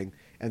music's playing,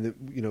 and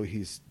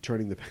he's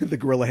turning the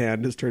gorilla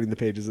hand is turning the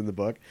pages in the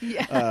book.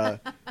 Yeah.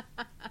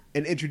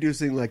 And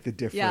introducing like the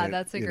different. Yeah,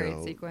 that's a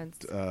great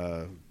sequence.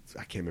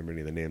 I can't remember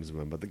any of the names of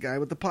them, but the guy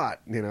with the pot,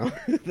 the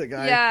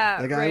guy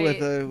right.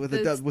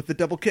 with the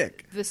double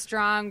kick, the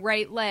strong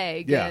right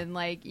leg, and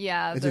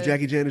And so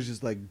Jackie Chan is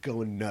just like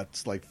going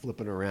nuts, like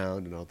flipping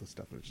around and all this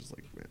stuff. It's just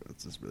like, man,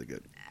 it's just really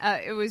good.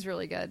 It was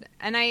really good,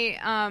 and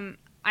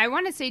I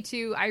want to say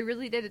too, I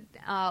really did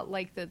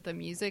like the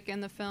music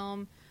in the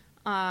film.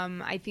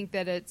 I think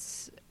that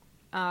it's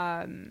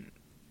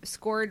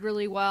scored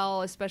really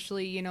well,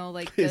 especially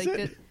like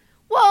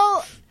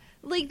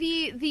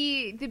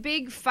the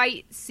big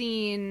fight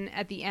scene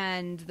at the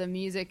end, the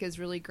music is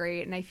really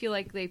great, and I feel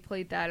like they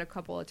played that a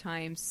couple of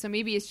times. So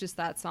maybe it's just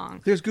that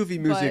song. There's goofy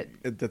music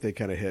that they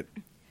kind of hit.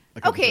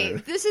 Okay,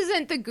 this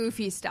isn't the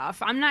goofy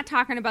stuff. I'm not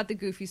talking about the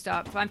goofy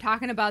stuff. I'm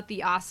talking about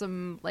the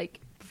awesome like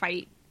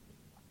fight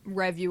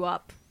rev you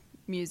up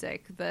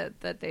music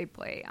that they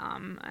play.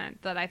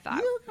 That I thought.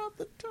 You got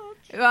the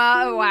touch.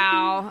 Oh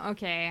wow.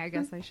 Okay, I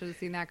guess I should have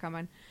seen that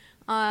coming.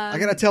 I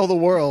gotta tell the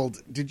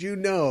world, did you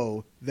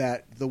know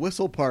that the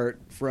whistle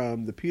part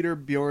from the Peter,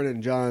 Bjorn,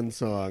 and John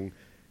song,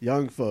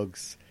 Young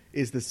Folks,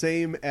 is the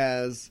same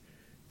as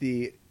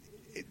the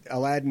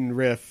Aladdin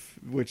riff,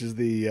 which is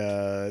the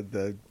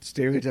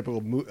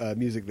stereotypical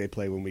music they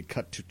play when we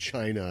cut to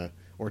China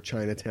or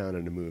Chinatown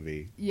in a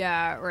movie.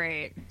 Yeah,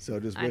 right. So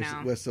just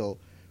whistle.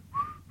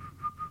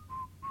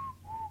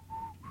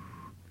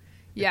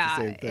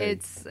 Yeah,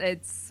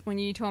 it's when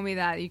you told me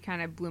that, you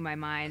kind of blew my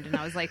mind, and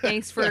I was like,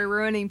 "Thanks for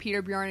ruining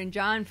Peter, Bjorn, and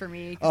John for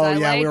me." Oh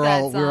yeah, we're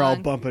all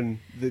bumping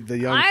the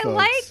young folks. I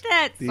like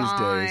that these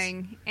song.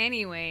 Days.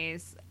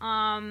 Anyways,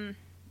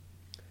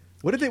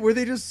 what were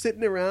they just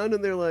sitting around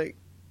and they're like,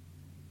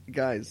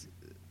 "Guys,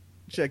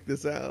 check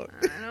this out."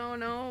 I don't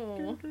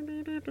know.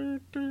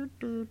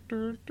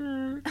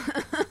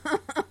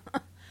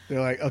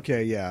 They're like,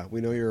 "Okay, yeah,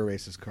 we know you're a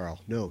racist,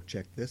 Carl. No,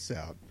 check this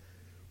out."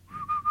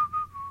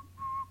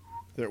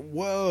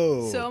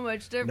 Whoa. So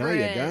much different.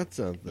 Now you got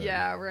something.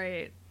 Yeah,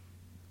 right.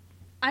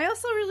 I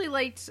also really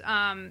liked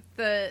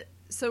the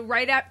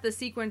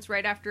sequence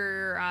right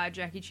after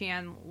Jackie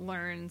Chan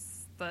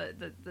learns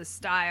the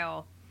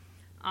style.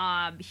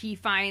 He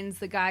finds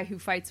the guy who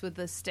fights with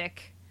the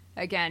stick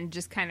again,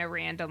 just kind of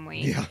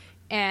randomly. Yeah.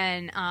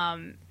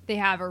 And they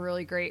have a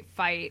really great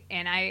fight,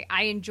 and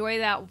I enjoy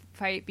that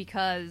fight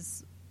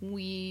because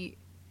we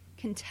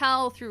can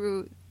tell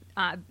through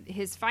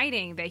his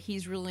fighting that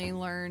he's really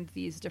learned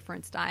these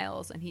different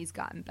styles and he's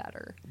gotten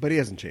better. But he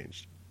hasn't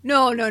changed.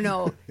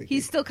 No.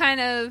 He's still kind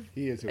of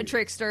a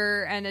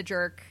trickster and a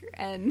jerk.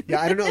 And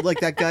yeah, I don't know. Like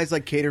that guy's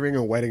like catering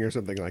a wedding or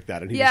something like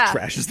that, and he just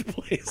trashes the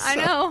place. I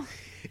know.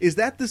 Is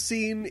that the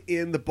scene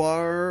in the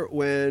bar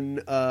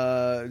when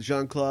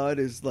Jean-Claude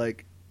is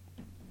like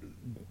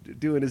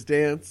doing his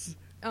dance?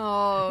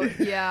 Oh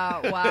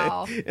yeah!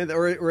 Wow.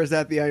 or is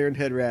that the Iron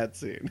Head Rat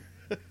scene?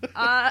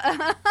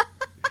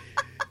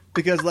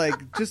 Because, like,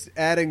 just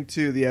adding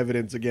to the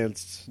evidence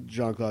against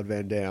Jean-Claude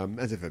Van Damme,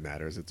 as if it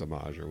matters, it's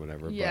homage or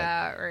whatever.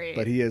 Yeah, right.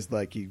 But he is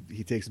like he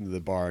takes him to the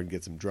bar and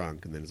gets him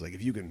drunk, and then it's like,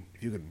 if you can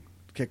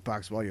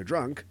kickbox while you're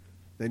drunk,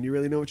 then you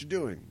really know what you're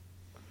doing.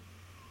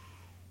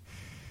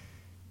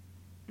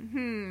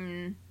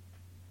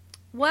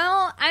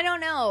 Well, I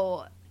don't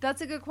know.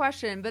 That's a good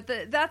question, but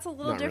that's a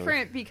little Not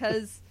different really.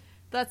 because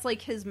that's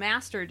like his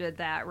master did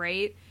that,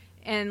 right?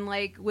 And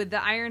like with the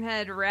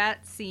Ironhead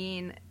Rat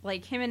scene,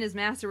 like him and his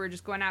master were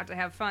just going out to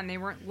have fun. They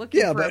weren't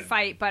looking for a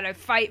fight, but a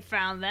fight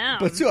found them.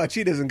 But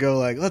Suachi doesn't go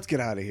like, let's get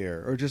out of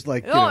here, or just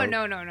like, no.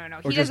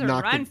 He doesn't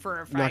run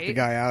for a fight. Knock the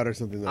guy out or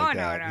something like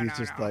that. No, He's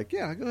just like,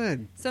 yeah, go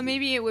ahead. So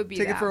maybe it would be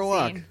take that it for a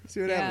walk,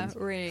 see what happens.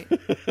 Yeah, right.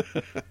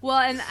 Well,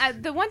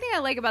 and the one thing I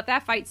like about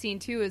that fight scene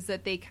too is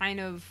that they kind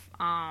of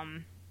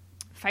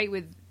fight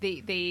with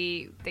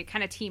they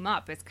kind of team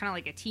up. It's kind of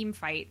like a team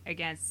fight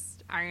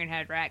against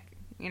Ironhead Rat.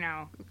 The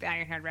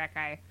Ironhead Rat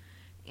guy,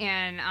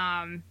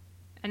 and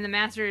the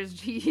master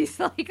he's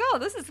like, oh,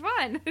 this is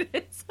fun.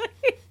 It's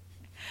like,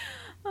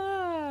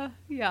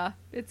 yeah,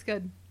 it's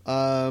good.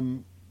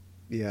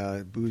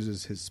 Yeah,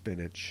 boozes his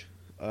spinach.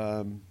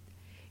 Yeah,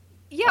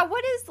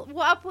 what is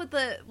up with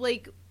the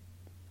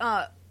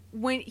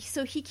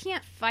so he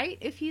can't fight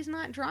if he's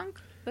not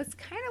drunk? That's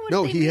kind of what.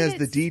 No, he has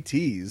the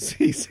DTs.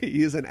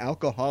 He is an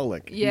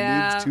alcoholic.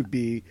 Yeah. He needs to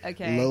be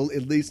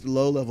at least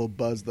low-level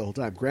buzzed the whole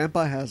time.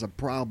 Grandpa has a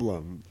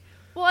problem.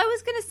 Well, I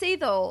was going to say,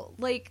 though,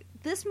 like,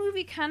 this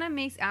movie kind of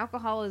makes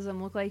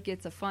alcoholism look like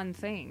it's a fun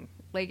thing.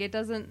 Like, it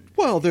doesn't...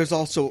 Well, there's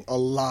also a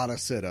lot of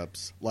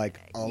sit-ups.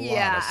 Like, a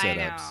lot of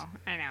sit-ups.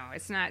 I know.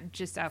 It's not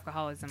just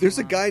alcoholism There's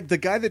alone. the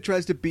guy that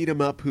tries to beat him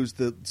up, who's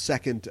the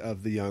second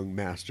of the young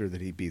master that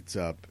he beats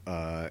up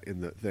in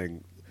the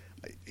thing.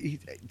 He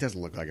doesn't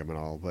look like him at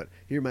all, but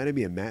he reminded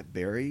me of Matt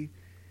Berry.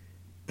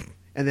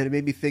 And then it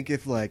made me think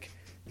if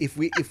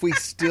we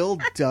still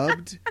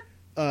dubbed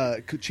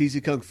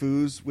cheesy kung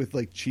fus with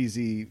like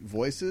cheesy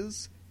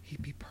voices,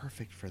 he'd be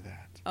perfect for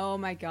that. Oh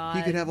my god,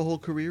 he could have a whole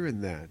career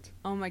in that.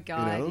 Oh my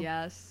god, you know?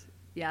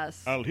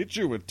 yes. I'll hit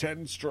you with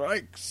 10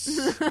 strikes.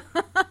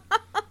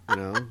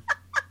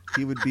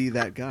 He would be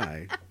that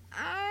guy.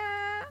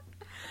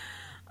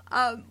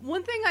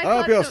 One thing I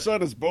hope your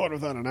son is born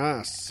without an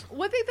ass.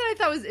 One thing that I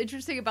thought was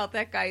interesting about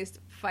that guy's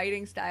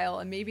fighting style,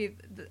 and maybe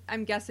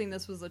I'm guessing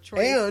this was a choice.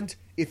 And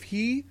if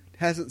he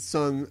hasn't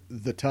sung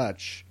The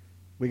Touch,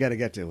 we got to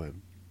get to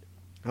him.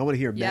 I want to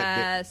hear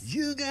Matt.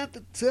 You got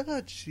the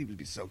touch. He would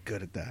be so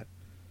good at that.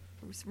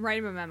 Write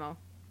him a memo.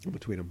 I'm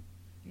between him.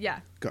 Yeah,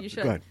 you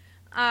should. Go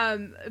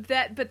ahead.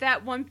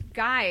 That one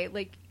guy,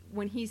 like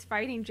when he's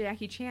fighting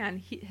Jackie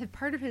Chan,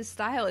 part of his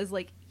style is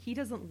like he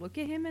doesn't look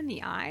at him in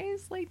the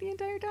eyes like the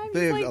entire time.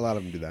 A lot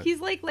of them do that. He's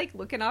like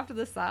looking off to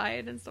the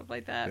side and stuff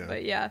like that. Yeah.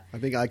 But yeah, I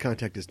think eye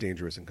contact is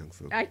dangerous in kung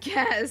fu. I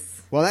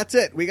guess. Well, that's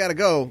it. We got to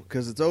go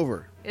because it's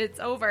over. It's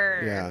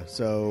over. Yeah.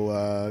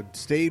 So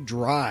stay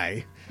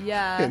dry.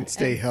 Yeah. And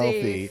stay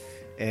healthy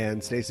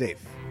and stay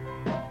safe.